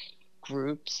other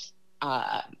groups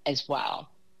as well.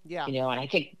 Yeah. And I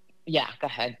think, go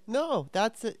ahead. No,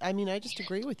 that's it. I mean, I just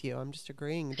agree with you. I'm just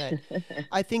agreeing that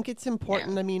I think it's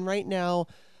important. I mean, right now,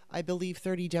 I believe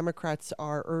 30 Democrats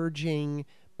are urging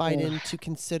Biden to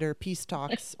consider peace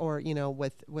talks or,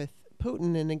 with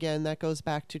Putin. And again, that goes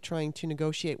back to trying to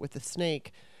negotiate with the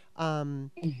snake.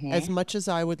 As much as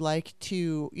I would like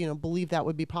to, believe that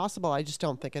would be possible, I just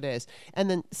don't think it is. And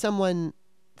then someone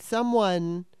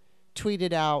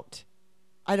tweeted out,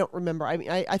 I don't remember. I mean,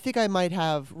 I think I might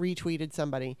have retweeted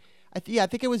somebody. I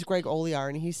think it was Greg Olear,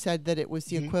 and he said that it was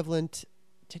the equivalent.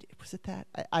 Was it that?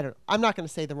 I don't know. I'm not going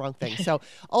to say the wrong thing. So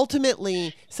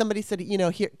ultimately, somebody said,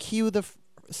 here, cue the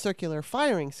circular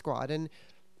firing squad. And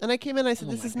I came in and I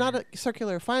said, this is not a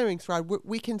circular firing squad.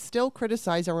 We can still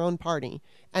criticize our own party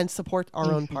and support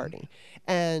our own party.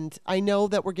 And I know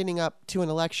that we're getting up to an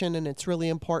election and it's really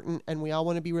important and we all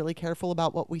want to be really careful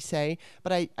about what we say.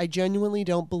 But I genuinely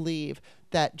don't believe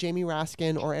that Jamie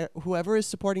Raskin or whoever is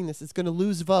supporting this is going to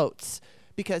lose votes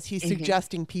because he's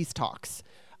suggesting peace talks.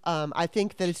 I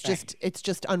think that it's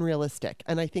just unrealistic.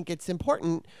 And I think it's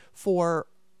important for,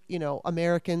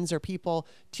 Americans or people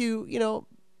to,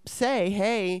 say,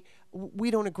 hey, we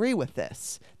don't agree with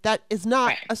this. That is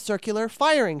not a circular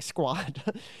firing squad.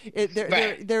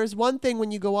 There's one thing when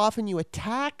you go off and you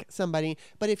attack somebody,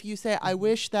 but if you say, I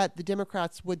wish that the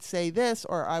Democrats would say this,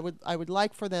 or I would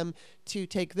like for them to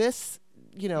take this,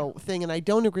 thing, and I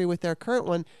don't agree with their current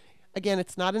one, again,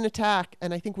 it's not an attack,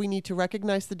 and I think we need to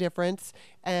recognize the difference.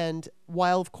 And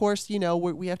while, of course,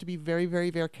 we have to be very,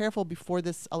 very, very careful before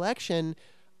this election,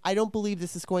 I don't believe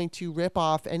this is going to rip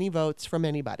off any votes from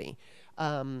anybody.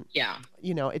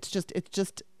 It's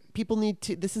just people need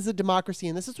to, this is a democracy,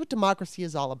 and this is what democracy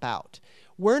is all about.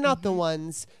 We're not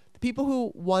the people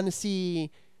who want to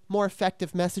see more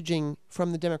effective messaging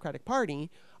from the Democratic Party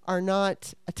are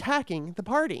not attacking the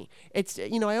party. It's,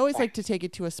 I always like to take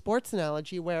it to a sports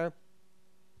analogy where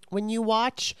when you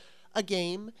watch a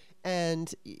game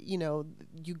and,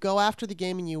 you go after the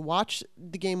game and you watch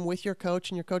the game with your coach,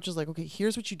 and your coach is like, okay,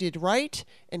 here's what you did right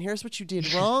and here's what you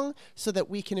did wrong so that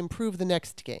we can improve the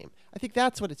next game. I think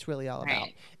that's what it's really all about.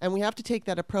 And we have to take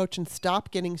that approach and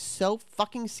stop getting so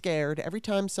fucking scared every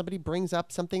time somebody brings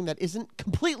up something that isn't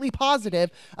completely positive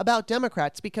about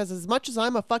Democrats, because as much as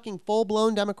I'm a fucking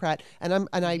full-blown Democrat and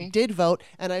I did vote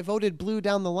and I voted blue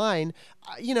down the line,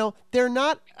 they're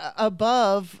not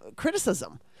above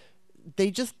criticism.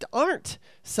 They just aren't.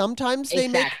 Sometimes they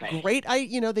make great,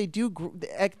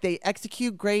 they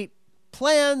execute great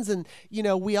plans. And,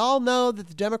 we all know that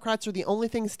the Democrats are the only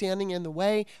thing standing in the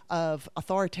way of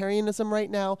authoritarianism right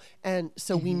now. And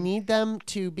so we need them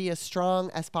to be as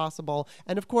strong as possible.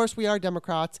 And of course, we are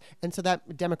Democrats. And so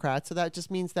that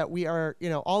just means that we are,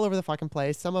 all over the fucking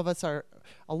place. Some of us are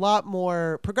a lot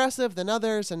more progressive than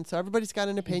others. And so everybody's got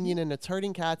an opinion and it's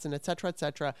hurting cats and et cetera, et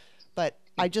cetera. But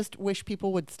I just wish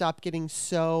people would stop getting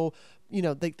so,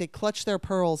 they clutch their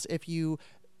pearls if you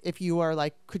are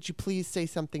like, could you please say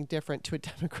something different to a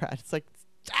Democrat? It's like,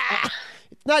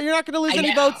 it's not, you're not going to lose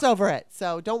any votes over it.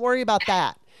 So don't worry about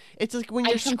that. It's like when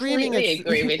you're screaming. I completely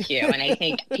agree with you. And I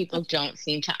think people don't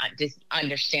seem to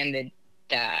understand the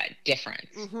difference.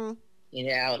 They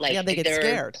get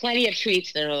scared. Are plenty of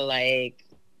tweets that are like,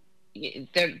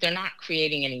 they're not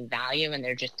creating any value and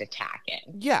they're just attacking.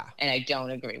 Yeah. And I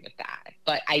don't agree with that.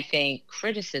 But I think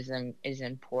criticism is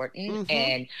important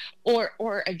and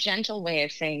or a gentle way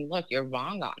of saying, look, you're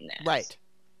wrong on this. Right.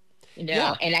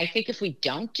 And I think if we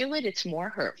don't do it, it's more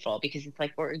hurtful because it's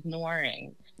like we're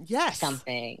ignoring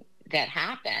something that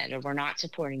happened or we're not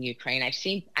supporting Ukraine. I've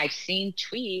seen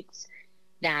tweets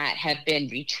that have been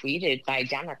retweeted by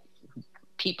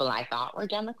people I thought were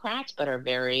Democrats but are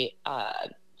very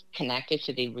connected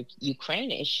to the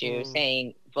Ukraine issue,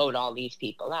 saying vote all these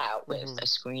people out with a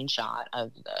screenshot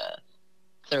of the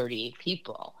 30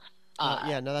 people.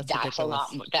 That's a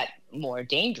lot more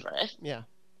dangerous. Yeah,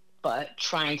 but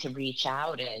trying to reach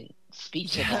out and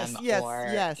speak to them or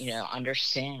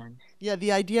understand. Yeah,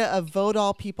 the idea of vote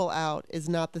all people out is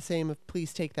not the same as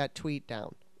please take that tweet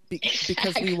down.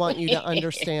 Because we want you to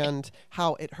understand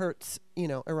how it hurts,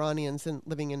 Iranians and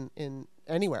living in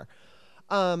anywhere.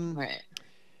 Right.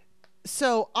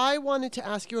 So I wanted to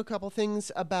ask you a couple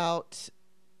things about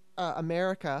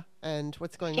America and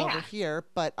what's going over here,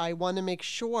 but I want to make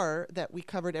sure that we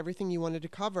covered everything you wanted to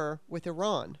cover with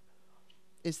Iran.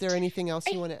 Is there anything else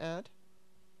you want to add?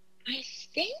 I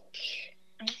think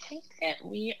that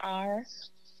we are.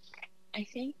 I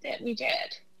think that we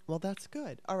did. Well, that's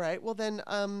good. All right. Well, then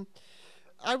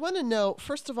I want to know,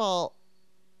 first of all,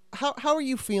 how are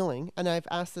you feeling? And I've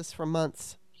asked this for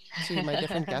months to my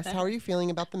different guests. How are you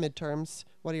feeling about the midterms?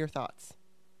 What are your thoughts?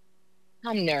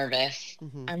 I'm nervous.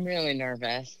 I'm really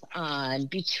nervous.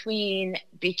 Between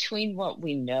what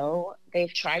we know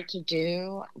they've tried to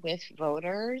do with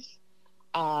voters,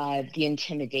 the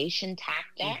intimidation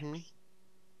tactics,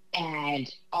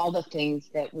 and all the things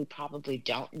that we probably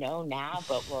don't know now,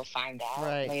 but we'll find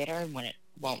out later when it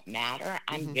won't matter.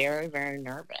 I'm very, very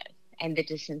nervous. And the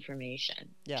disinformation.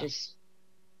 Yeah.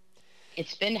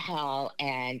 It's been hell.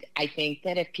 And I think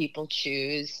that if people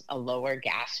choose a lower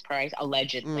gas price,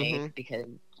 allegedly, because,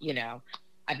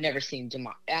 I've never seen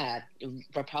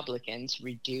Republicans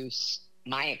reduce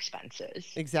my expenses.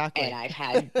 Exactly. And I've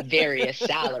had various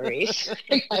salaries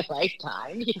in my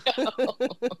lifetime,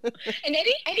 And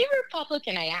any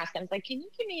Republican I asked, I was like, can you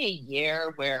give me a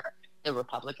year where the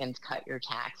Republicans cut your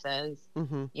taxes?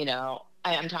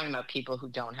 I'm talking about people who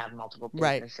don't have multiple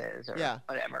businesses or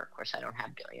whatever. Of course, I don't have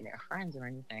billionaire friends or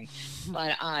anything,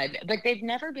 but they've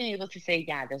never been able to say,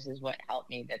 yeah, this is what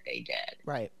helped me that they did.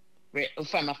 Right.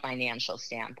 From a financial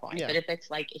standpoint. But if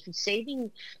it's like, if you're saving,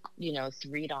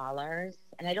 $3,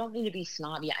 and I don't mean to be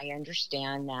snobby, I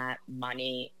understand that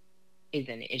money is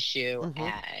an issue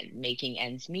and making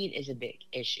ends meet is a big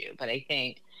issue. But I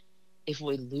think if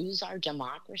we lose our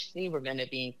democracy, we're going to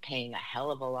be paying a hell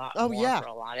of a lot more for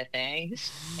a lot of things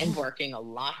and working a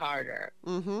lot harder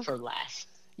for less.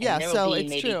 Yeah, and so be it's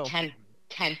maybe true.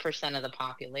 10% of the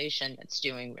population that's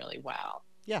doing really well.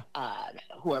 Yeah.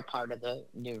 Who are part of the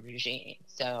new regime.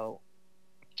 So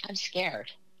I'm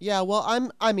scared. Yeah, well,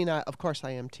 of course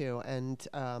I am too. And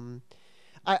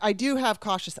I do have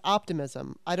cautious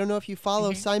optimism. I don't know if you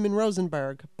follow Simon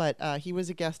Rosenberg, but he was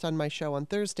a guest on my show on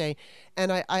Thursday.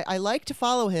 And I like to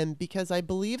follow him because I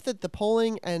believe that the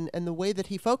polling and the way that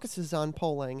he focuses on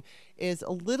polling is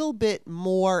a little bit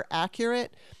more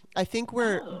accurate. I think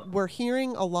we're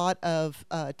hearing a lot of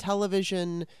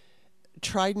television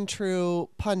tried and true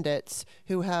pundits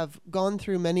who have gone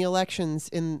through many elections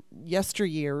in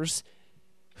yesteryears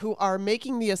who are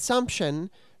making the assumption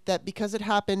that because it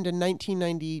happened in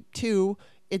 1992,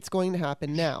 it's going to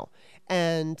happen now.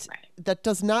 And that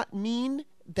does not mean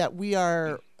that we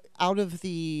are out of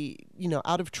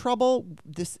trouble.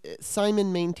 This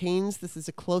Simon maintains this is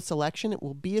a close election. It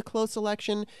will be a close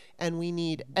election, and we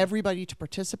need everybody to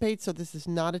participate. So this is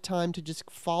not a time to just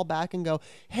fall back and go,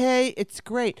 hey, it's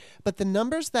great. But the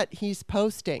numbers that he's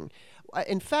posting,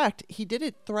 in fact, he did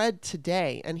a thread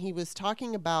today, and he was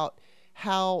talking about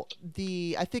how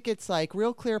I think it's like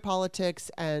Real Clear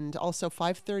Politics and also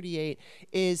 538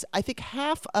 is, I think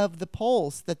half of the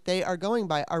polls that they are going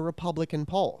by are Republican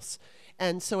polls.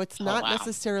 And so it's not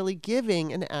necessarily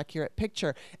giving an accurate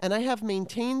picture. And I have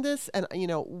maintained this. And,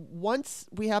 once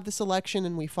we have this election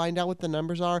and we find out what the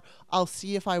numbers are, I'll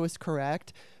see if I was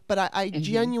correct. But I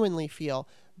genuinely feel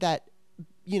that,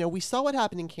 we saw what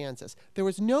happened in Kansas. There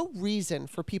was no reason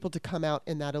for people to come out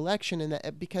in that election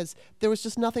because there was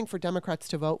just nothing for Democrats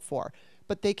to vote for.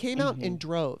 But they came out in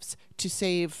droves to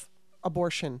save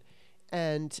abortion.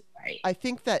 And I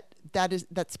think that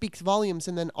speaks volumes.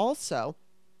 And then also,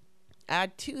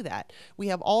 add to that, we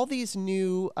have all these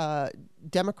new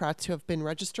Democrats who have been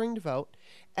registering to vote,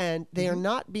 and they are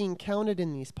not being counted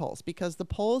in these polls because the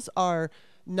polls are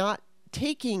not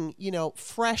taking,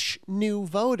 fresh new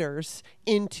voters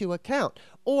into account.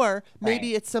 Or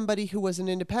maybe it's somebody who was an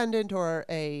independent or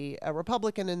a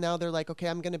Republican, and now they're like, okay,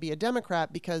 I'm going to be a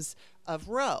Democrat because of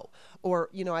Roe. Or,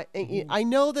 I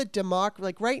know that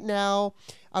like right now,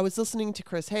 I was listening to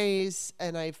Chris Hayes,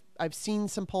 and I've seen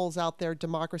some polls out there.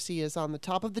 Democracy is on the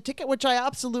top of the ticket, which I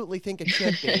absolutely think it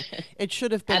should be. It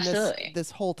should have been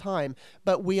this whole time.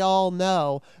 But we all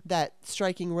know that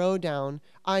striking Roe down,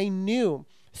 I knew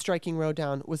striking Roe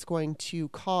down was going to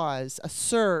cause a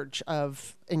surge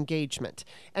of engagement.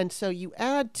 And so you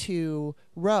add to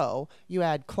Roe, you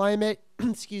add climate,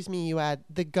 you add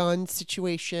the gun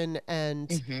situation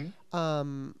and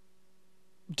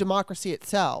democracy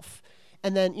itself.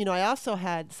 And then, I also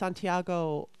had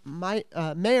Santiago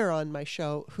Mayer on my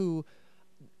show, who,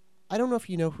 I don't know if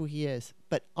you know who he is,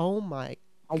 but oh my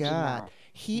God.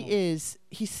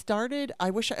 He started,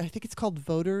 I think it's called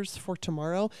Voters for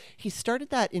Tomorrow. He started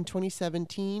that in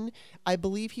 2017. I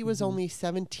believe he was only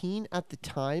 17 at the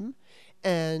time.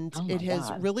 And it has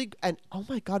really, and oh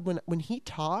my God, when he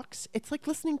talks, it's like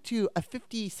listening to a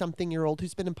 50-something-year-old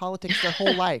who's been in politics their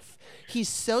whole life. He's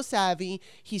so savvy.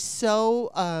 He's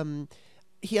so,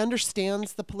 he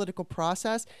understands the political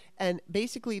process, and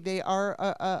basically they are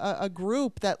a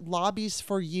group that lobbies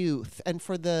for youth and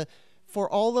for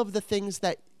all of the things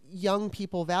that young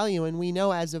people value. And we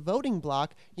know as a voting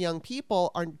bloc, young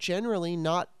people are generally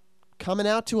not coming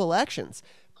out to elections.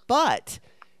 But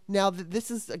now this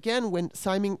is, again, when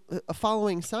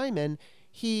following Simon,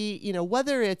 he,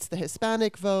 whether it's the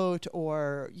Hispanic vote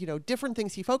or, different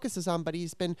things he focuses on, but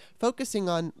he's been focusing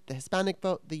on the Hispanic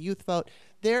vote, the youth vote.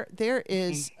 There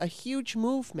is a huge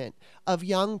movement of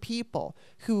young people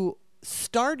who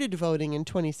started voting in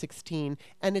 2016,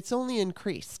 and it's only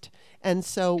increased. And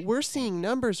so we're seeing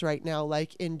numbers right now,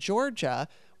 like in Georgia,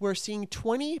 we're seeing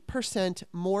 20%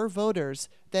 more voters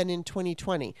than in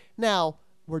 2020. Now,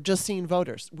 we're just seeing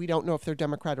voters. We don't know if they're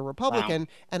Democrat or Republican. Wow.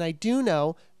 And I do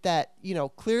know that,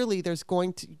 clearly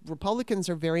Republicans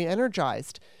are very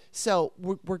energized. So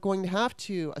we're going to have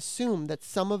to assume that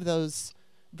some of those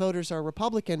voters are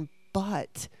Republican,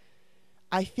 but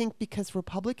I think because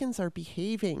Republicans are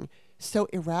behaving so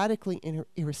erratically and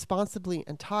irresponsibly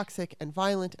and toxic and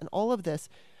violent and all of this,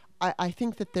 I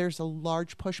think that there's a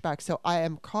large pushback. So I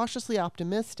am cautiously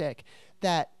optimistic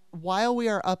that while we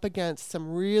are up against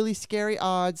some really scary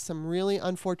odds, some really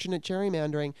unfortunate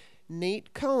gerrymandering,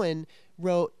 Nate Cohn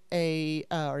wrote a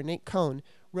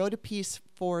piece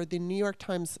for the New York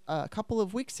Times a couple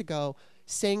of weeks ago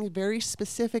saying very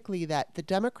specifically that the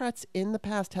Democrats in the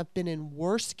past have been in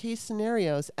worst case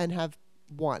scenarios and have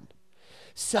won.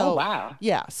 So,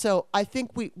 yeah. So I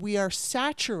think we are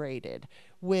saturated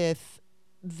with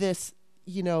this,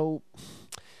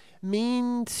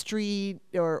 Main Street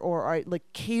or like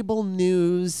cable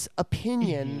news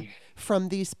opinion from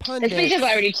these pundits. It's because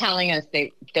already telling us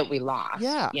that we lost.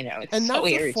 Yeah. It's and so that's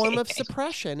irritating. a form of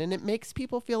suppression, and it makes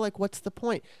people feel like, what's the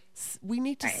point? We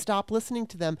need to stop listening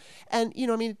to them. And,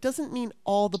 it doesn't mean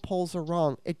all the polls are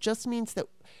wrong. It just means that,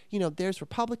 there's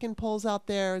Republican polls out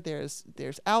there. There's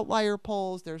outlier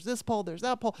polls. There's this poll. There's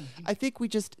that poll. I think we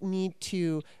just need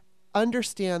to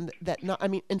understand that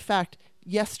in fact,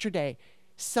 yesterday,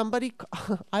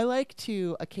 I like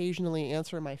to occasionally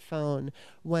answer my phone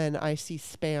when I see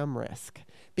spam risk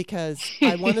because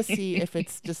I want to see if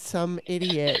it's just some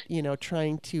idiot,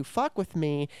 trying to fuck with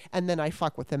me, and then I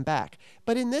fuck with them back.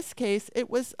 But in this case,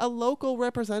 it was a local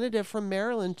representative from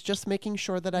Maryland just making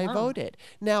sure that I voted.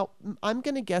 Now, I'm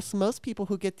going to guess most people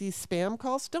who get these spam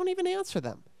calls don't even answer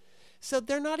them. So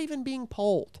they're not even being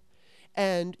polled.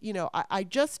 And, I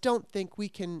just don't think we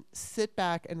can sit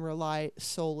back and rely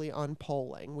solely on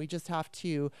polling. We just have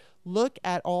to look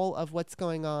at all of what's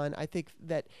going on. I think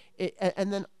that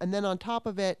and then on top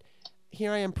of it,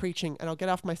 here I am preaching, and I'll get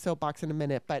off my soapbox in a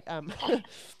minute, but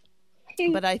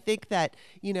But I think that,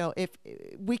 if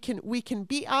we can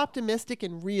be optimistic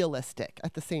and realistic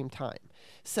at the same time.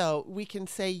 So we can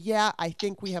say, yeah, I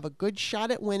think we have a good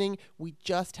shot at winning. We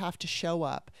just have to show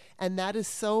up. And that is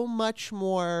so much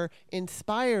more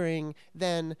inspiring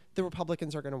than the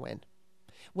Republicans are going to win.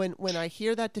 When I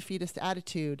hear that defeatist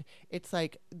attitude, it's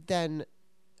like, then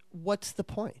what's the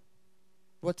point?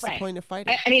 What's the point of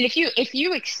fighting? I mean, if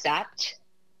you accept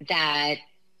that,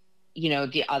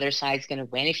 the other side's going to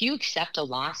win, if you accept a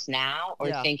loss now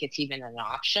or think it's even an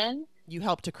option, you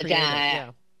help to create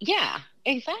it. Yeah,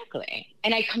 exactly.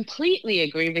 And I completely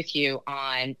agree with you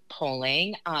on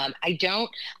polling. I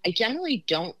generally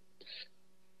don't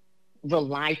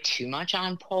rely too much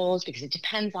on polls because it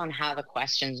depends on how the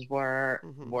questions were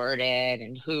worded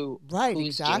and who's doing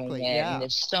it. Yeah. And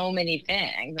there's so many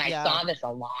things. I saw this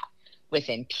a lot with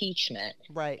impeachment,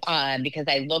 right? Because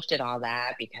I looked at all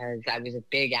that because I was a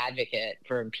big advocate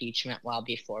for impeachment well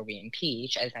before we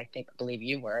impeach, as I believe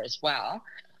you were as well.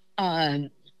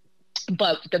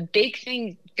 But the big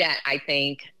thing that I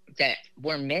think that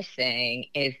we're missing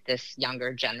is this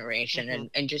younger generation,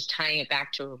 and just tying it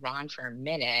back to Iran for a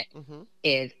minute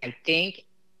is I think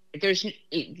there's,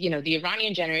 the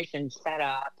Iranian generation fed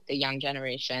up, the young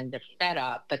generation, they're fed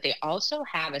up, but they also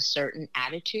have a certain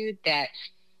attitude that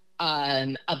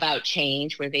about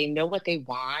change where they know what they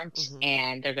want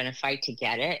and they're going to fight to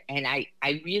get it. And I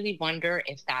really wonder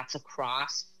if that's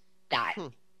across that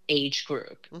age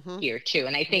group here too.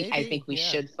 And I think we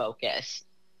should focus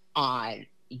on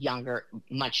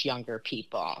much younger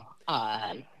people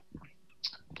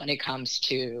when it comes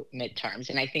to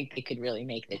midterms. And I think they could really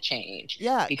make the change.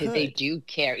 Yeah, because they do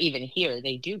care. Even here,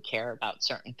 they do care about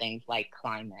certain things like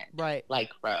climate, right? Like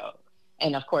road.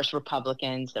 And of course,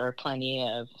 Republicans, there are plenty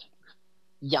of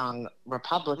young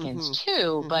Republicans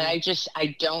too, but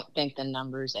I don't think the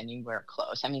number's anywhere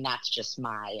close. I mean, that's just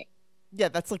my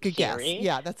that's like a theory. Guess.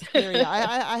 Yeah, that's a theory.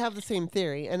 I have the same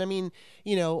theory. And I mean,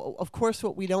 of course,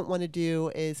 what we don't want to do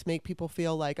is make people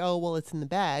feel like, oh, well, it's in the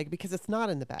bag, because it's not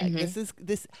in the bag.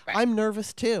 This. Right. I'm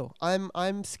nervous too.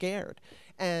 I'm scared.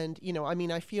 And, I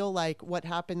mean, I feel like what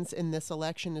happens in this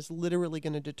election is literally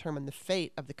going to determine the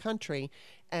fate of the country,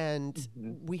 and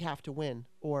we have to win,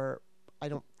 or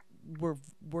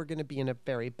we're going to be in a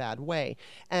very bad way.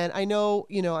 And I know,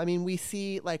 I mean, we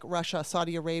see like Russia,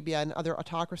 Saudi Arabia, and other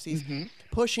autocracies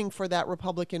pushing for that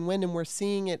Republican win, and we're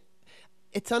seeing it.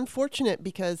 It's unfortunate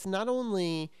because not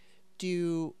only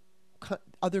do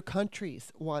other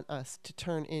countries want us to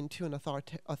turn into an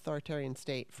authoritarian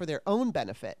state for their own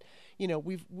benefit.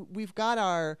 We've got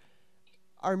our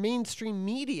mainstream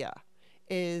media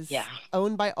is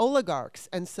owned by oligarchs.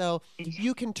 And so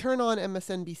you can turn on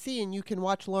MSNBC and you can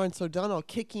watch Lawrence O'Donnell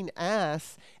kicking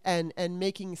ass and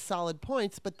making solid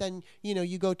points. But then,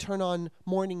 you go turn on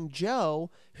Morning Joe,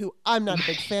 who I'm not a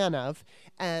big fan of.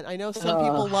 And I know some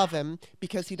people love him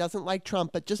because he doesn't like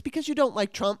Trump. But just because you don't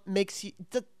like Trump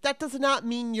that does not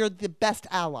mean you're the best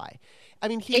ally. I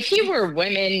mean, if he were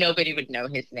women, nobody would know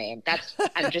his name.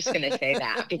 I'm just going to say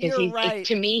that because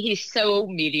to me, he's so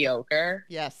mediocre.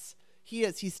 Yes. He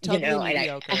is. He's totally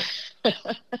mediocre.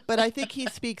 But I think he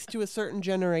speaks to a certain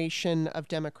generation of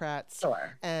Democrats.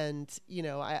 Sure. And,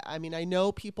 I mean, I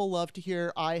know people love to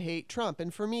hear, I hate Trump.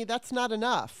 And for me, that's not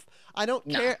enough. I don't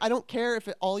care. I don't care if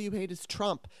all you hate is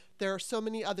Trump. There are so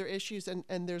many other issues, and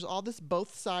there's all this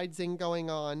both sidesing going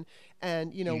on.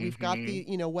 And, we've got the,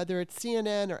 whether it's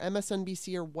CNN or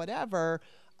MSNBC or whatever,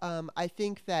 I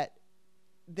think that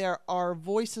there are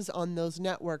voices on those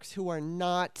networks who are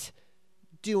not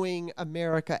doing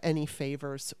America any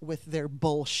favors with their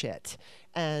bullshit.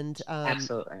 And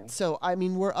absolutely. So, I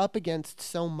mean, we're up against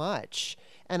so much.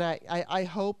 And I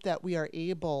hope that we are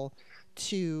able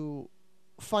to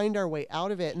find our way out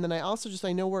of it. And then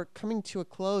I know we're coming to a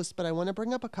close, but I want to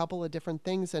bring up a couple of different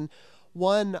things. And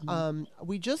one,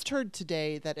 we just heard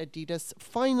today that Adidas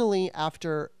finally,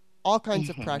 after all kinds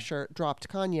of pressure, dropped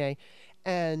Kanye.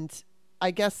 And I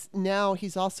guess now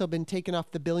he's also been taken off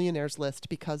the billionaires list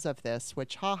because of this,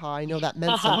 which, I know that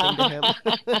meant something to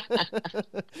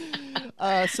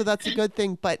him. So that's a good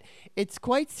thing. But it's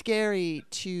quite scary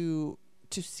to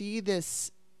see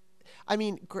this. I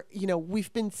mean,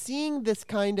 we've been seeing this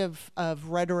kind of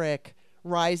rhetoric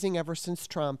rising ever since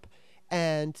Trump.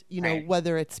 And,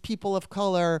 whether it's people of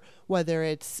color, whether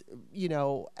it's,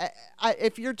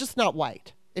 if you're just not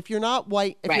white, if you're not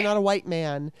white, if you're not a white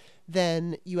man,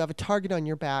 then you have a target on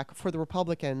your back for the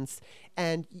Republicans.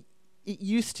 And it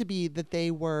used to be that they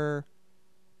would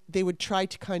try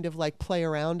to kind of like play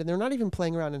around, and they're not even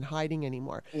playing around and hiding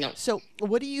anymore. No. So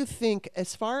what do you think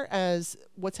as far as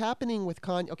what's happening with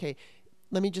Kanye? Okay,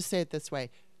 let me just say it this way.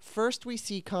 First, we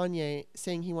see Kanye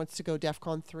saying he wants to go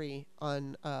DEFCON 3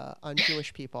 on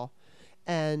Jewish people,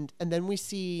 and then we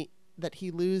see that he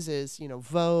loses,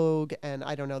 Vogue, and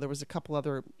I don't know, there was a couple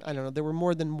other, I don't know, there were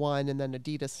more than one, and then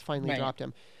Adidas finally dropped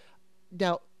him.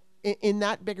 Now, in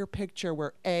that bigger picture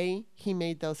where A, he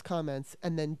made those comments,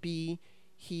 and then B,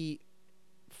 he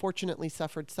fortunately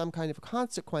suffered some kind of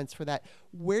consequence for that,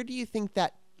 where do you think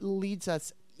that leads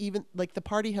us? Even like the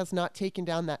party has not taken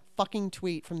down that fucking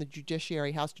tweet from the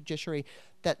House Judiciary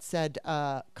that said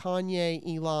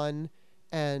Kanye, Elon,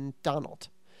 and Donald,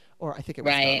 or I think it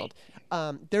was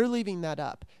Donald. They're leaving that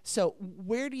up. So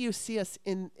where do you see us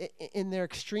in their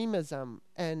extremism,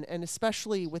 and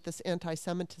especially with this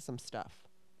anti-Semitism stuff?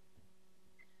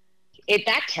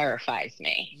 That terrifies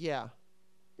me. Yeah.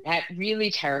 That really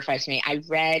terrifies me. I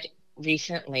read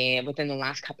recently, within the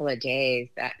last couple of days,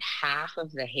 that half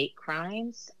of the hate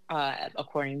crimes,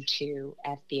 according to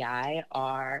FBI,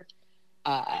 are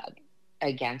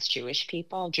against Jewish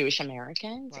people, Jewish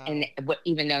Americans. Wow. And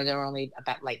even though they're only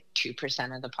about like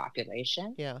 2% of the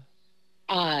population. Yeah.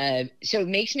 So it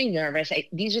makes me nervous.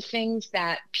 These are things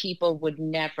that people would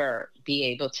never be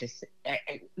able to,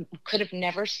 could have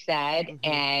never said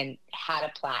and had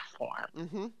a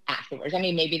platform afterwards. I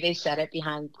mean, maybe they said it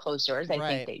behind closed doors. I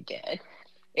think they did.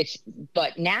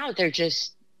 But now they're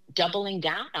just doubling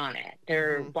down on it.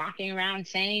 They're walking around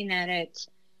saying that it's,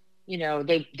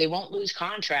 they won't lose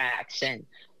contracts, and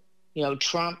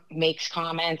Trump makes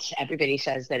comments. Everybody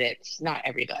says that it's not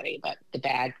everybody, but the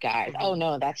bad guys. Oh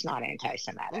no, that's not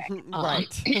anti-Semitic.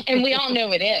 Right. And we all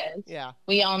know it is. Yeah.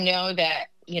 We all know that,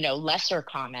 lesser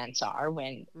comments are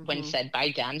when said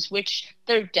by Dems, which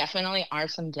there definitely are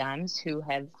some Dems who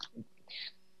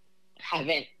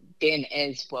haven't been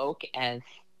as woke as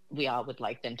we all would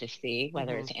like them to see,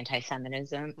 whether it's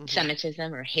anti-Semitism,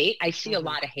 Semitism, or hate. I see a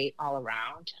lot of hate all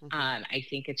around. I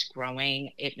think it's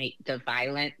growing. The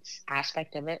violence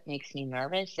aspect of it makes me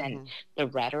nervous, and the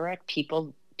rhetoric,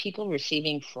 people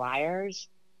receiving flyers,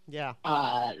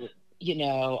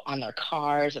 on their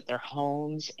cars, at their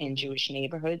homes in Jewish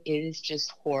neighborhoods is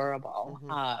just horrible.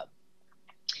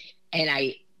 And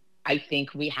I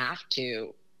think we have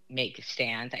to make a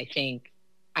stand. I think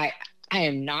I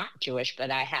am not Jewish,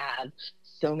 but I have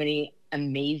so many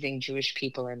amazing Jewish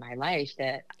people in my life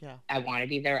that I want to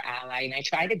be their ally, and I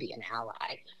try to be an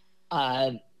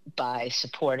ally by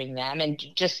supporting them. And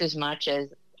just as much as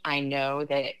I know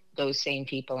that those same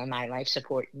people in my life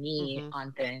support me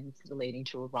on things relating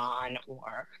to Iran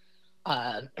or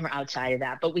outside of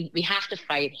that. But we have to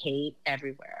fight hate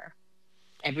everywhere,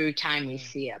 every time we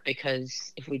see it,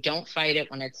 because if we don't fight it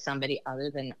when it's somebody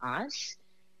other than us,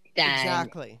 then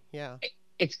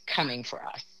it's coming for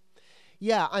us.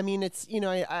 Yeah, I mean, it's,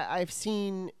 I've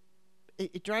seen,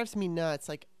 it drives me nuts.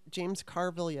 Like James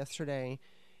Carville yesterday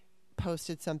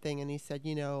posted something, and he said,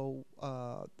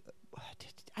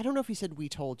 I don't know if he said "we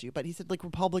told you," but he said like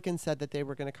Republicans said that they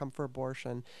were going to come for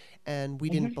abortion, and we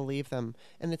didn't believe them.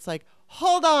 And it's like,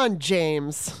 hold on,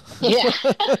 James. Yeah,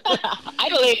 I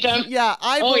believed him. Yeah,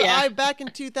 I back in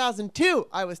 2002,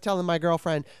 I was telling my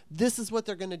girlfriend, this is what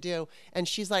they're going to do, and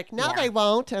she's like, no, they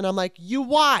won't. And I'm like, you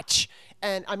watch.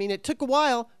 And I mean, it took a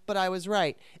while, but I was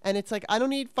right. And it's like, I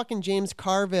don't need fucking James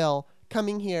Carville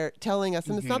coming here telling us,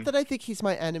 and it's not that I think he's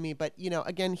my enemy, but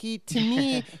again, he to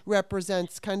me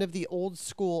represents kind of the old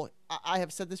school. I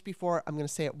have said this before, I'm going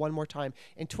to say it one more time.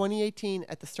 In 2018,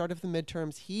 at the start of the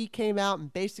midterms, he came out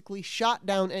and basically shot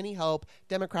down any hope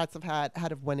Democrats have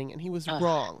had of winning, and he was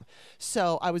wrong.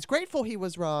 So I was grateful he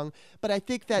was wrong, but I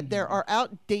think that there are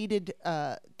outdated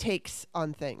takes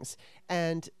on things,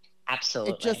 and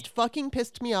absolutely, it just fucking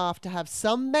pissed me off to have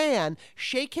some man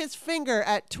shake his finger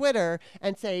at Twitter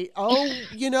and say, oh,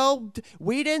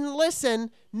 we didn't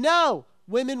listen. No,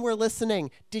 women were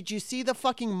listening. Did you see the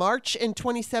fucking march in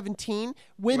 2017?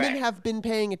 Women have been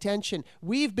paying attention.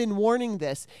 We've been warning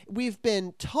this. We've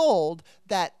been told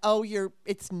that,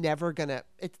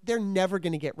 they're never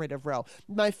gonna get rid of Roe.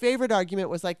 My favorite argument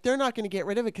was like, they're not gonna get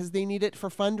rid of it because they need it for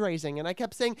fundraising. And I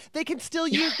kept saying they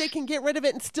can get rid of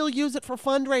it and still use it for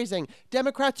fundraising.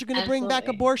 Democrats are gonna bring back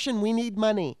abortion. We need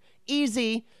money.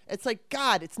 Easy. It's like,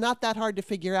 God, it's not that hard to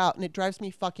figure out, and it drives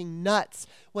me fucking nuts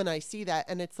when I see that.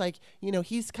 And it's like,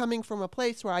 he's coming from a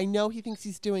place where I know he thinks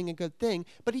he's doing a good thing,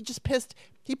 but he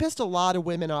pissed a lot of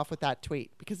women off with that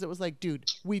tweet, because it was like, dude,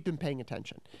 we've been paying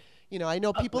attention. I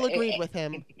know people agreed with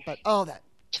him, but that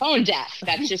tone deaf.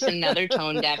 That's just another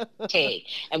tone deaf take.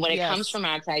 And when it comes from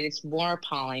outside, it's more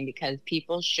appalling, because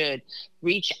people should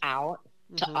reach out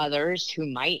to others who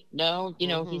might know, you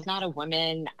know, he's not a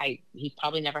woman. He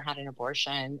probably never had an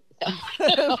abortion.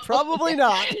 So, probably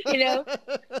not. You know,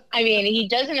 I mean, he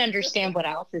doesn't understand what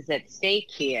else is at stake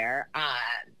here.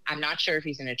 I'm not sure if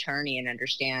he's an attorney and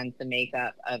understands the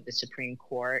makeup of the Supreme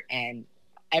Court and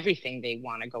everything they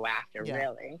want to go after,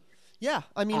 really. Yeah,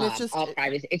 I mean, it's just all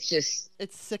privacy. It's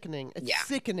sickening. It's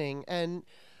sickening, and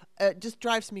it just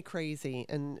drives me crazy.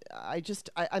 And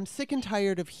I'm sick and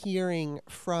tired of hearing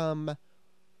from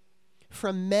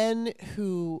men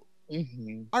who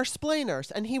are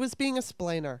splainers, and he was being a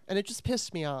splainer, and it just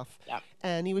pissed me off. Yeah.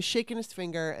 And he was shaking his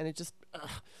finger, and it just.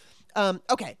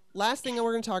 Okay, last thing that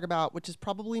we're going to talk about, which is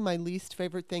probably my least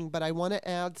favorite thing, but I want to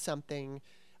add something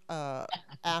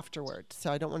afterward,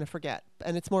 so I don't want to forget,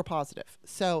 and it's more positive.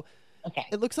 So. Okay.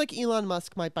 It looks like Elon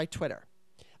Musk might buy Twitter.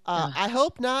 I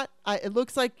hope not. It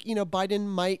looks like, you know, Biden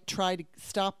might try to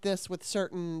stop this with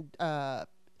certain. I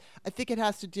think it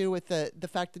has to do with the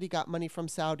fact that he got money from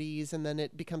Saudis, and then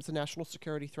it becomes a national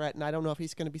security threat. And I don't know if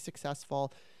he's going to be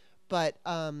successful, but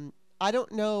I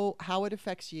don't know how it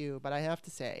affects you. But I have to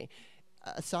say,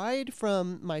 aside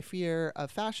from my fear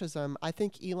of fascism, I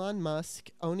think Elon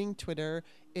Musk owning Twitter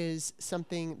is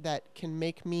something that can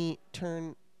make me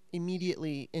turn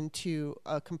immediately into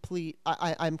a complete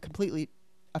I'm completely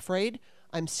afraid.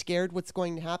 I'm scared what's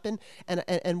going to happen,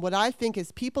 and what I think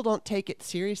is people don't take it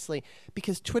seriously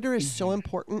because Twitter is so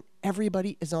important.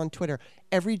 Everybody is on Twitter,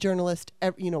 every journalist,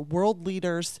 world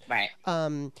leaders, right?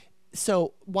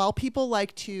 So while people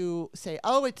like to say,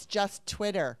 oh, it's just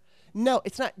Twitter, no,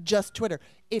 it's not just Twitter.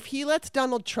 If he lets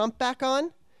Donald Trump back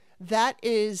on, that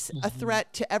is a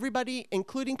threat to everybody,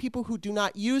 including people who do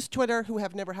not use Twitter, who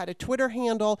have never had a Twitter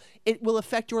handle. It will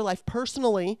affect your life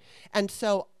personally. And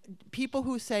so people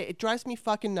who say, it drives me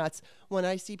fucking nuts when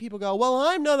I see people go, well,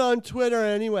 I'm not on Twitter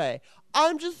anyway.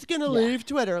 I'm just going to leave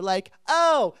Twitter. Like,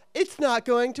 oh, it's not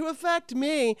going to affect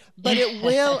me, but it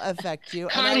will affect you.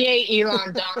 Kanye,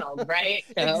 Elon, Donald, right?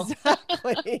 So.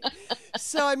 Exactly.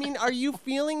 So, I mean, are you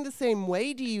feeling the same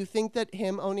way? Do you think that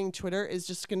him owning Twitter is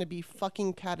just going to be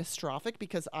fucking catastrophic?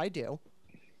 Because I do.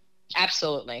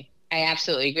 Absolutely. I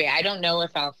absolutely agree. I don't know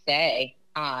if I'll stay,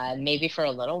 maybe for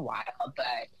a little while,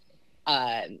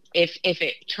 but if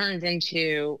it turns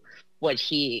into what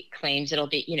he claims it'll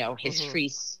be, you know, his free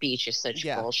speech is such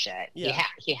bullshit. Yeah.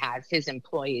 He has his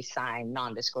employees sign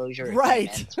non-disclosure Right.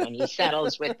 agreements when he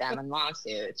settles with them in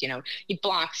lawsuits. You know, he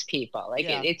blocks people. Like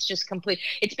it's just complete.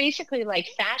 It's basically like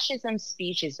fascism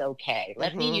speech is okay.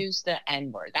 Let me use the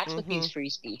N-word. That's what these free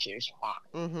speechers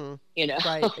want. You know,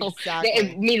 right?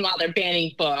 Exactly. Meanwhile, they're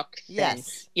banning books. Yes. And,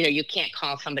 you know, you can't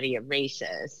call somebody a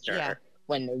racist or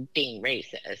when they're being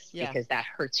racist because that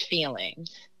hurts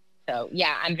feelings. So,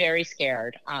 yeah, I'm very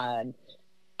scared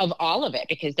of all of it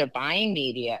because they're buying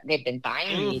media. They've been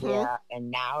buying media, and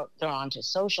now they're on to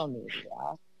social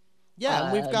media. Yeah,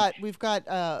 and we've got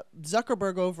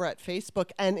Zuckerberg over at Facebook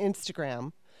and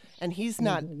Instagram, and he's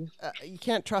not. You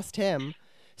can't trust him.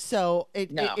 So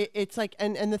it's like,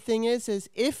 and the thing is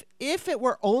if it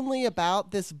were only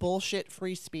about this bullshit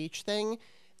free speech thing,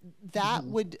 that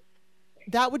would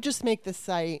just make the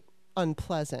site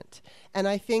unpleasant. And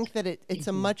I think that it's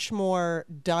a much more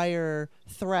dire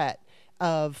threat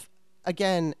of,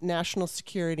 again, national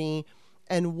security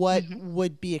and what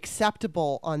would be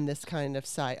acceptable on this kind of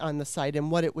site, on the site,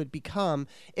 and what it would become.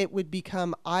 It would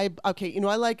become, I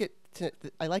liken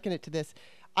it to this.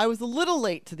 I was a little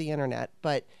late to the internet,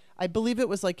 but I believe it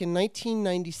was like in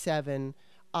 1997,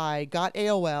 I got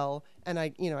AOL, and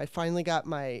I finally got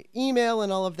my email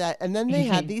and all of that. And then they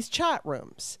had these chat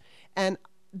rooms, and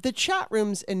the chat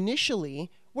rooms initially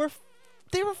were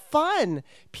fun.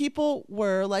 People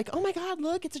were like, oh my God,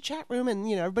 look, it's a chat room.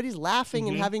 And, everybody's laughing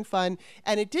and having fun.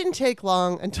 And it didn't take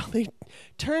long until they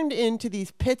turned into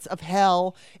these pits of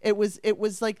hell. It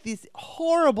was like these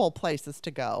horrible places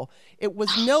to go. It was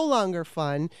no longer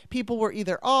fun. People were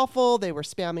either awful, they were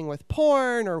spamming with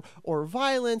porn or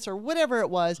violence or whatever it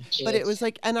was. Jeez. But it was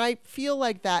like, and I feel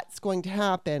like that's going to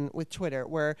happen with Twitter,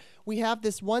 where we have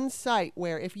this one site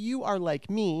where if you are like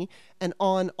me and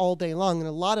on all day long, and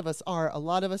a lot of us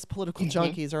political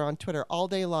junkies are on Twitter all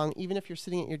day long, even if you're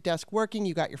sitting at your desk working,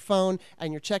 you got your phone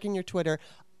and you're checking your Twitter,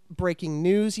 breaking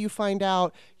news you find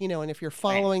out, and if you're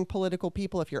following political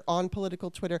people, if you're on political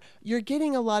Twitter, you're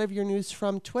getting a lot of your news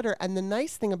from Twitter. And the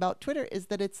nice thing about Twitter is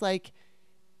that it's like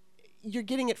you're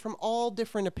getting it from all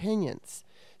different opinions.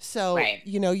 So,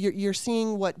 you're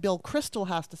seeing what Bill Kristol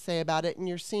has to say about it, and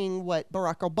you're seeing what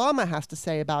Barack Obama has to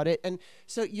say about it. And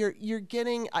so you're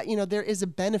getting, there is a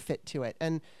benefit to it.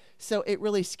 And so it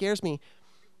really scares me.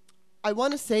 I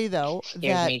want to say, though,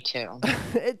 that me too.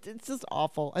 It's just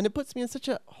awful. And it puts me in such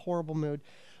a horrible mood.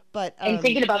 But and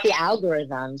thinking about the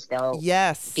algorithms they'll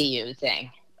be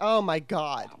using. Oh my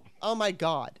God.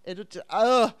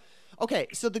 Okay,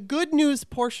 so the good news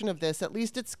portion of this, at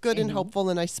least it's good and hopeful,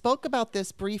 and I spoke about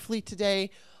this briefly today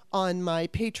on my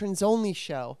Patrons Only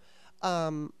show.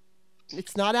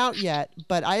 It's not out yet,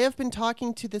 but I have been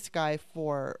talking to this guy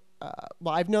for,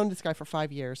 I've known this guy for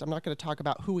 5 years. I'm not going to talk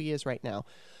about who he is right now,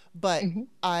 but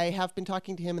I have been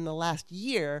talking to him in the last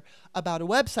year about a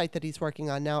website that he's working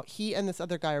on. Now, he and this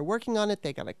other guy are working on it.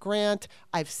 They got a grant.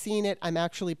 I've seen it. I'm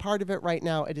actually part of it right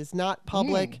now. It is not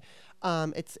public.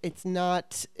 It's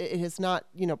not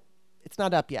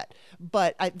up yet,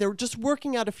 but they're just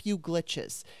working out a few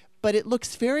glitches. But it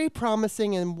looks very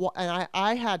promising, and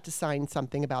I had to sign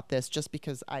something about this just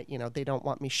because they don't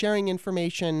want me sharing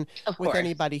information with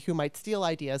anybody who might steal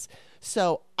ideas.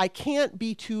 So I can't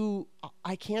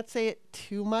say it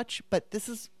too much, but this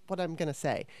is what I'm going to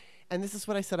say. And this is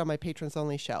what I said on my Patrons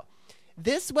Only show.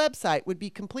 This website would be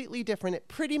completely different. It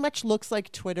pretty much looks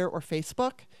like Twitter or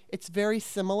Facebook. It's very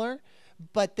similar,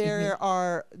 but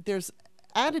there's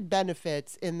added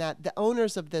benefits in that the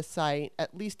owners of this site,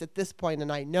 at least at this point,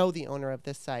 and I know the owner of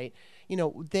this site,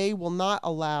 they will not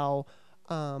allow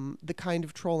the kind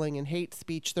of trolling and hate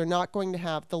speech. They're not going to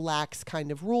have the lax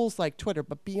kind of rules like Twitter.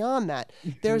 But beyond that,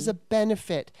 there's a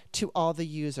benefit to all the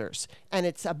users, and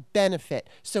it's a benefit.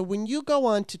 So when you go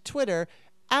on to Twitter,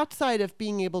 outside of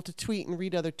being able to tweet and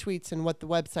read other tweets and what the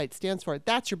website stands for,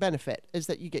 that's your benefit, is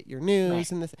that you get your news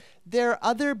and this. There are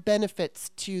other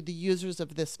benefits to the users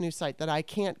of this new site that I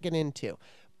can't get into.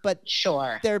 But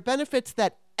there are benefits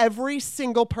that every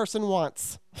single person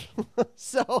wants. That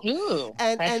sounds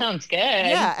good.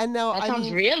 Yeah, and now that sounds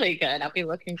really good. I'll be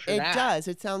looking for that. It does.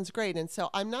 It sounds great. And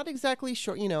so I'm not exactly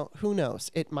sure, who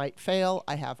knows? It might fail.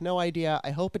 I have no idea.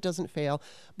 I hope it doesn't fail.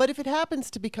 But if it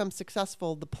happens to become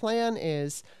successful, the plan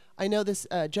is, I know this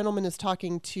gentleman is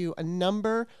talking to a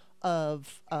number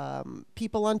of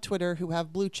people on Twitter who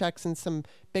have blue checks and some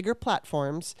bigger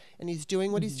platforms, and he's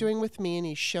doing what he's doing with me, and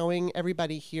he's showing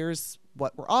everybody, here's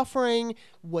what we're offering.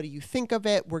 What do you think of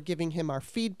it? We're giving him our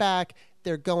feedback.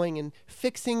 They're going and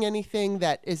fixing anything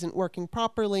that isn't working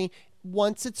properly.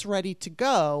 Once it's ready to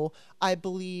go, I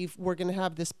believe we're going to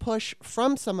have this push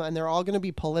from someone, and they're all going to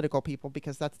be political people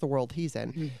because that's the world he's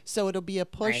in. So it'll be a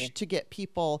push to get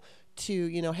people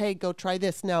to, hey, go try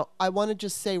this. Now, I want to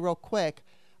just say real quick,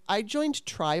 I joined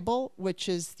Tribal, which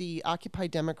is the Occupy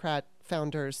Democrat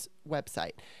founders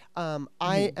website.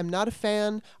 I am not a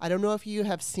fan. I don't know if you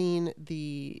have seen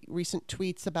the recent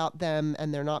tweets about them,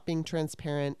 and they're not being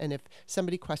transparent. And if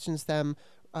somebody questions them,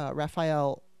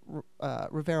 Rafael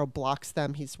Rivero blocks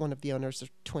them. He's one of the owners of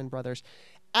Twin Brothers.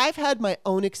 I've had my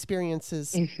own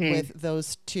experiences with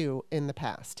those two in the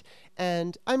past.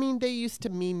 And I mean, they used to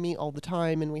meme me all the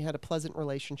time, and we had a pleasant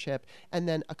relationship. And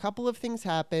then a couple of things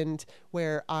happened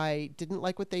where I didn't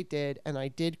like what they did, and I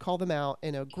did call them out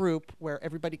in a group where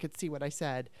everybody could see what I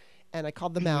said. And I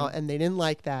called them out, and they didn't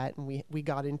like that, and we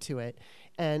got into it.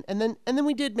 And then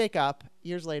we did make up.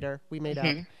 Years later, we made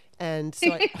up. And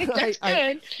so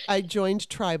I joined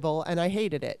Tribal, and I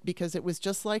hated it because it was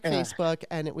just like Facebook,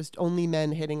 and it was only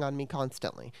men hitting on me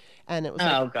constantly. And it was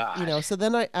God. So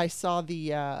then I saw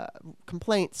the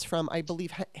complaints from, I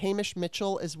believe Hamish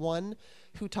Mitchell is one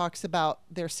who talks about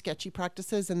their sketchy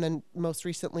practices. And then most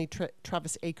recently,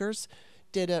 Travis Akers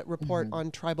did a report on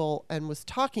Tribal and was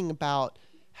talking about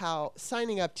how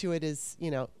signing up to it is,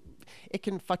 it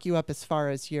can fuck you up as far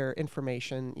as your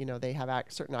information. They have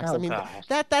certain access.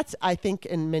 That's, I think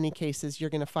in many cases, you're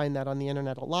going to find that on the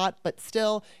internet a lot, but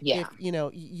still, if,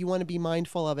 you want to be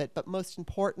mindful of it. But most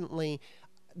importantly,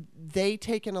 they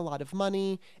take in a lot of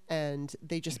money, and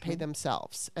they just pay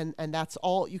themselves. And that's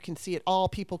all. You can see it all.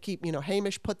 People keep,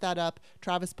 Hamish put that up,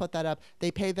 Travis put that up.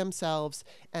 They pay themselves.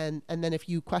 And then if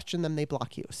you question them, they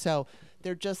block you. So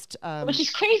they're just which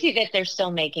is crazy that they're still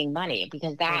making money,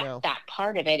 because that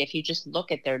part of it, if you just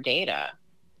look at their data,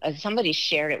 somebody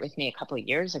shared it with me a couple of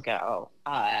years ago,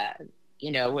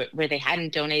 where they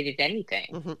hadn't donated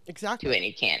anything to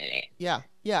any candidate. Yeah.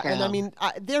 And I mean,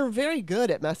 they're very good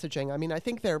at messaging. I mean, I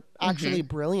think they're actually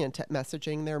brilliant at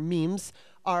messaging. Their memes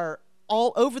are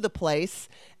all over the place,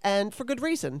 and for good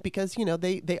reason, because,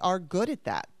 they are good at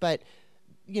that. But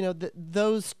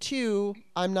those two,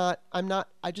 I'm not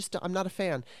a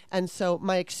fan. And so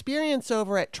my experience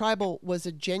over at Tribal was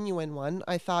a genuine one.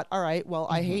 I thought, all right, well,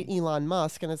 I hate Elon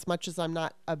Musk. And as much as I'm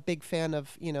not a big fan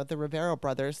of, the Rivero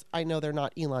brothers, I know they're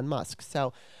not Elon Musk.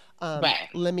 So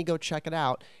let me go check it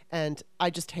out. And I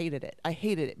just hated it. I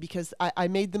hated it because I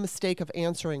made the mistake of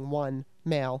answering one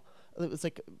mail It was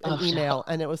like an email,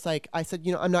 and it was like, I said,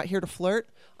 I'm not here to flirt.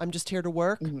 I'm just here to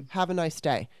work. Have a nice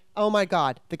day. Oh my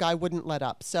God, the guy wouldn't let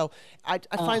up. So I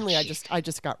finally I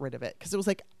just got rid of it, because it was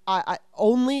like I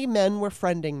only men were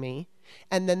friending me,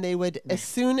 and then they would, as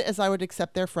soon as I would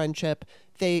accept their friendship,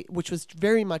 which was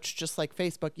very much just like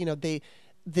Facebook,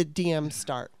 the DMs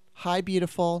start. Hi,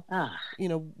 beautiful.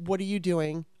 What are you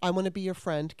doing? I want to be your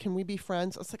friend. Can we be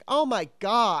friends? It's like, oh my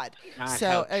God.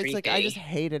 So it's like, I just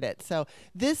hated it. So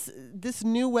this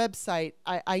new website,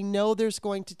 I know it's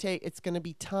going to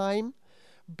be time,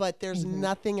 but there's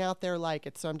nothing out there like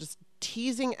it. So I'm just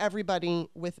teasing everybody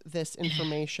with this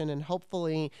information, and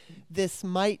hopefully this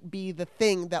might be the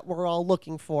thing that we're all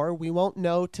looking for. We won't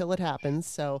know till it happens.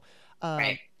 So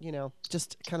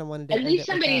just kind of wanted to at least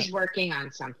somebody's working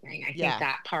on something. I think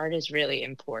that part is really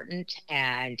important,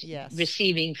 and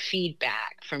receiving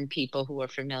feedback from people who are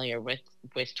familiar with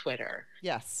Twitter.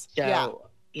 Yes. So,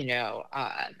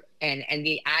 and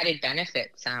the added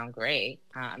benefits sound great.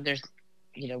 There's,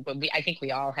 but I think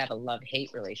we all have a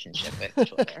love-hate relationship with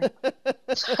Twitter.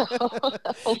 So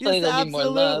hopefully there'll be more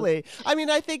love. I mean,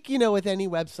 I think, with any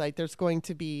website, there's going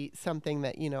to be something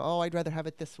that, I'd rather have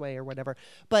it this way or whatever.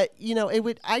 But,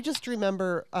 I just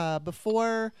remember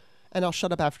before, and I'll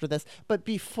shut up after this, but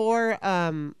before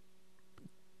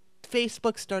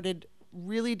Facebook started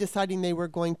really deciding they were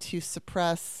going to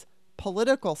suppress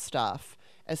political stuff,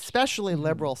 especially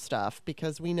liberal stuff,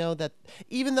 because we know that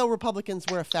even though Republicans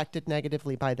were affected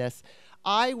negatively by this,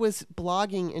 I was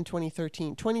blogging in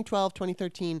 2012,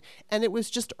 2013, and it was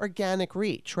just organic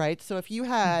reach, right? So if you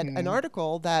had an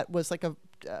article that was like a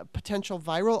potential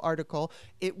viral article,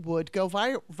 it would go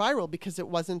viral because it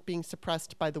wasn't being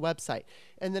suppressed by the website.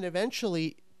 And then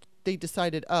eventually they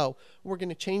decided, we're going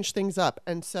to change things up.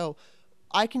 And so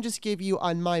I can just give you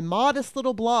on my modest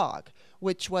little blog,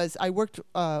 which was, I worked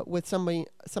with somebody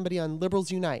on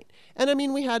Liberals Unite. And I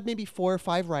mean, we had maybe 4 or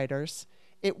 5 writers.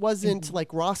 It wasn't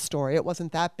like Ross Story. It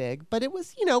wasn't that big, but it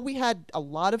was, we had a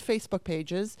lot of Facebook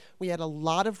pages. We had a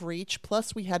lot of reach.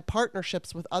 Plus we had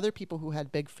partnerships with other people who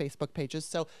had big Facebook pages.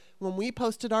 So when we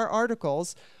posted our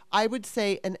articles, I would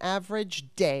say an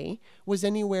average day was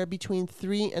anywhere between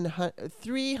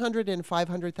 300 and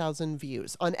 500,000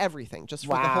 views on everything, just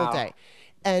for the whole day.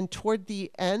 And toward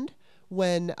the end,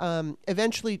 when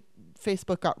eventually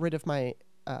Facebook got rid of my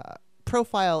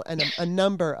profile and a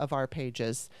number of our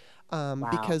pages,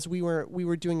 because we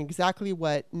were doing exactly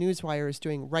what Newswire is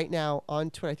doing right now on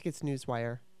Twitter. I think it's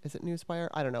Newswire. Is it Newswire?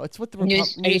 I don't know. It's what the Are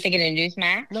you thinking of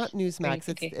Newsmax? Not Newsmax.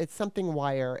 It's something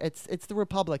Wire. It's the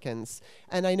Republicans,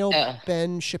 and I know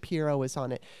Ben Shapiro is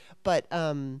on it, but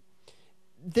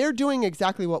they're doing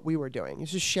exactly what we were doing.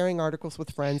 It's just sharing articles with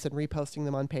friends and reposting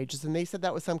them on pages. And they said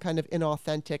that was some kind of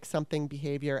inauthentic something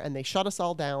behavior, and they shut us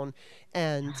all down.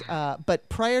 And but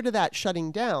prior to that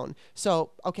shutting down,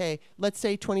 so, okay, let's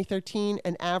say 2013,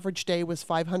 an average day was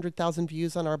 500,000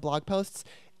 views on our blog posts.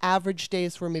 Average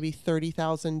days were maybe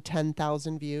 30,000,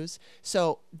 10,000 views.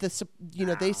 So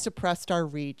they suppressed our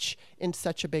reach in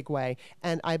such a big way.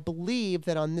 And I believe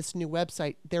that on this new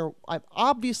website,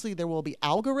 obviously there will be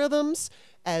algorithms.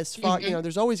 As far,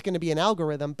 there's always going to be an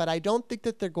algorithm, but I don't think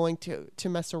that they're going to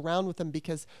mess around with them,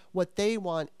 because what they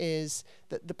want is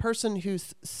that the person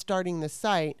who's starting the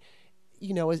site,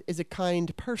 is a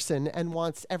kind person and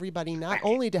wants everybody not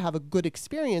only to have a good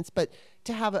experience, but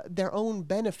to have their own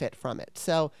benefit from it.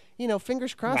 So,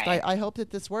 fingers crossed. Right. I hope that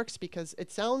this works, because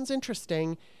it sounds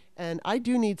interesting, and I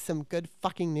do need some good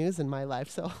fucking news in my life.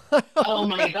 So. Oh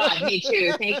my God, me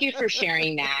too. Thank you for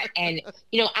sharing that. And,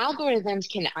 algorithms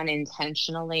can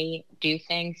unintentionally do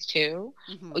things too,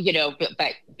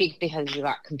 but because you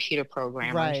got computer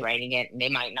programmers writing it, and they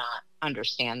might not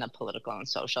understand the political and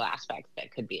social aspects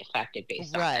that could be affected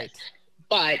based on it.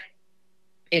 But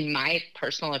in my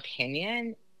personal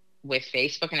opinion, with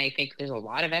Facebook, and I think there's a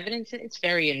lot of evidence, it's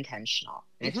very intentional.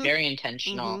 And it's very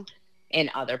intentional in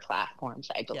other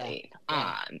platforms, I believe.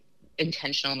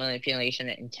 Intentional manipulation,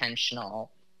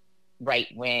 intentional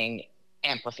right-wing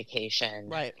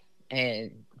amplification.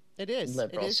 And it is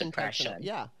liberal suppression.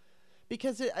 Yeah.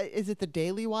 Because is it the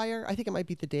Daily Wire? I think it might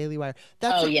be the Daily Wire.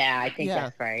 I think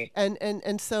that's right.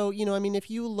 And so, if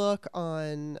you look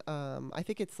on, I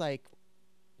think it's like,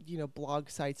 blog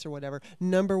sites or whatever,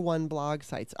 #1 blog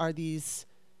sites are these,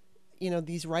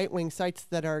 these right-wing sites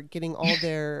that are getting all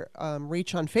their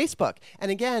reach on Facebook. And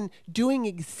again, doing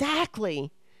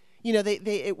exactly, you know,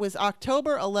 it was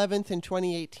October 11th in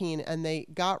 2018, and they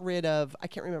got rid of, I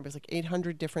can't remember, it was like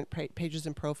 800 different pages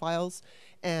and profiles.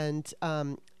 And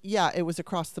yeah, it was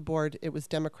across the board. It was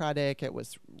Democratic, it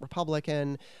was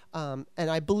Republican. And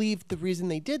I believe the reason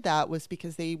they did that was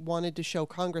because they wanted to show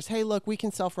Congress, hey, look, we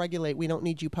can self-regulate. We don't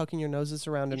need you poking your noses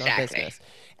around in our business.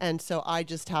 And so I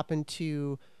just happened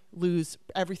to lose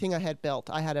everything I had built.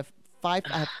 I had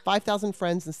 5,000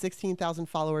 friends and 16,000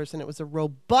 followers, and it was a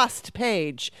robust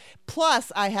page.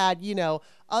 Plus, I had, you know,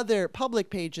 other public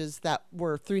pages that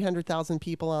were 300,000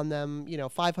 people on them, you know,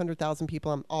 500,000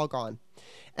 people. I'm all gone.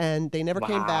 And they never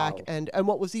came back. And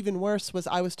what was even worse was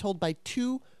I was told by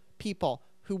 2 people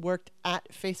who worked at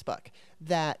Facebook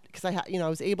that, because I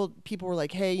was able, people were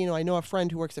like, hey, you know, I know a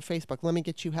friend who works at Facebook. Let me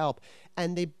get you help.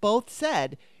 And they both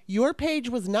said, your page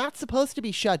was not supposed to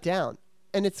be shut down.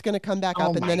 And it's going to come back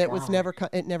up, and then it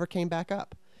never came back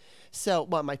up. So,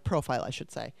 well, my profile, I should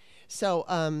say. So,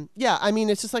 yeah, I mean,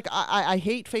 it's just like I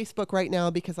hate Facebook right now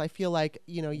because I feel like,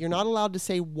 you know, you're not allowed to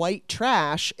say white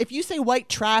trash. If you say white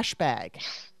trash bag,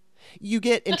 you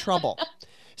get in trouble.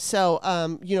 So,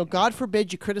 you know, God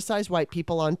forbid you criticize white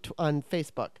people on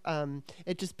Facebook.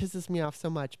 It just pisses me off so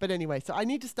much. But anyway, so I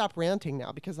need to stop ranting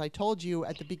now because I told you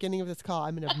at the beginning of this call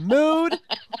I'm in a mood.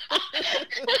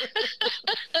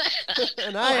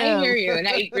 And I hear you, and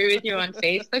I agree with you on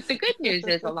Facebook. The good news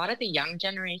is a lot of the young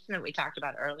generation that we talked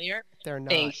about earlier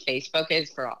thinks Facebook is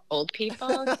for old people,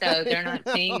 so they're not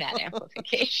seeing that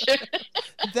amplification.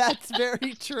 That's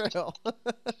very true.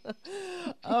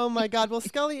 Oh my God. Well,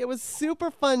 Scully, it was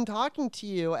super fun talking to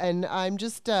you, and I'm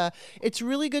just, it's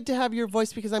really good to have your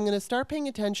voice because I'm going to start paying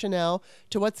attention now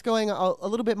to what's going on, a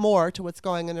little bit more to what's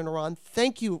going on in Iran.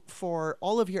 Thank you for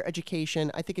all of your education.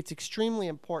 I think it's extremely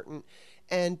important.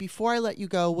 And before I let you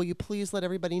go, will you please let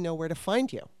everybody know where to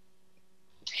find you?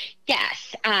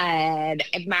 Yes.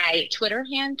 My Twitter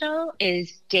handle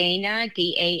is Dana,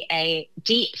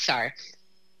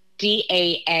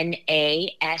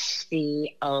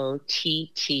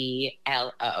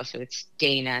 DANASCOTTLO. So it's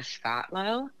Dana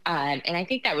Scotlow. And I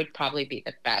think that would probably be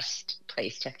the best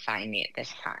place to find me at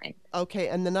this time. Okay.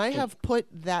 And then I have put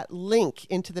that link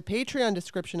into the Patreon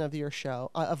description of your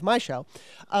show, of my show.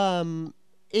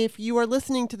 If you are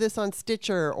listening to this on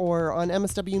Stitcher or on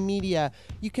MSW Media,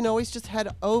 you can always just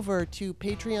head over to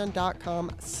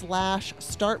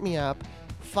patreon.com/startmeup.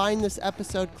 Find this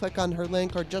episode, click on her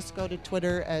link, or just go to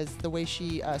Twitter as the way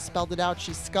she spelled it out.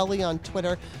 She's Scully on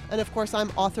Twitter. And of course,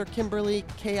 I'm author Kimberly,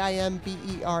 Kimberley.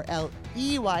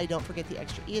 Don't forget the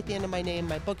extra E at the end of my name.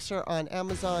 My books are on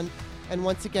Amazon. And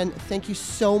once again, thank you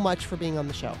so much for being on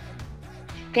the show.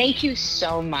 Thank you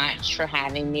so much for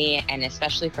having me, and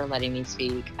especially for letting me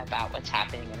speak about what's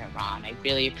happening in Iran. I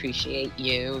really appreciate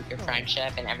you, your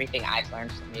friendship, and everything I've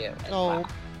learned from you as well.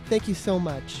 Thank you so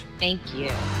much. Thank you.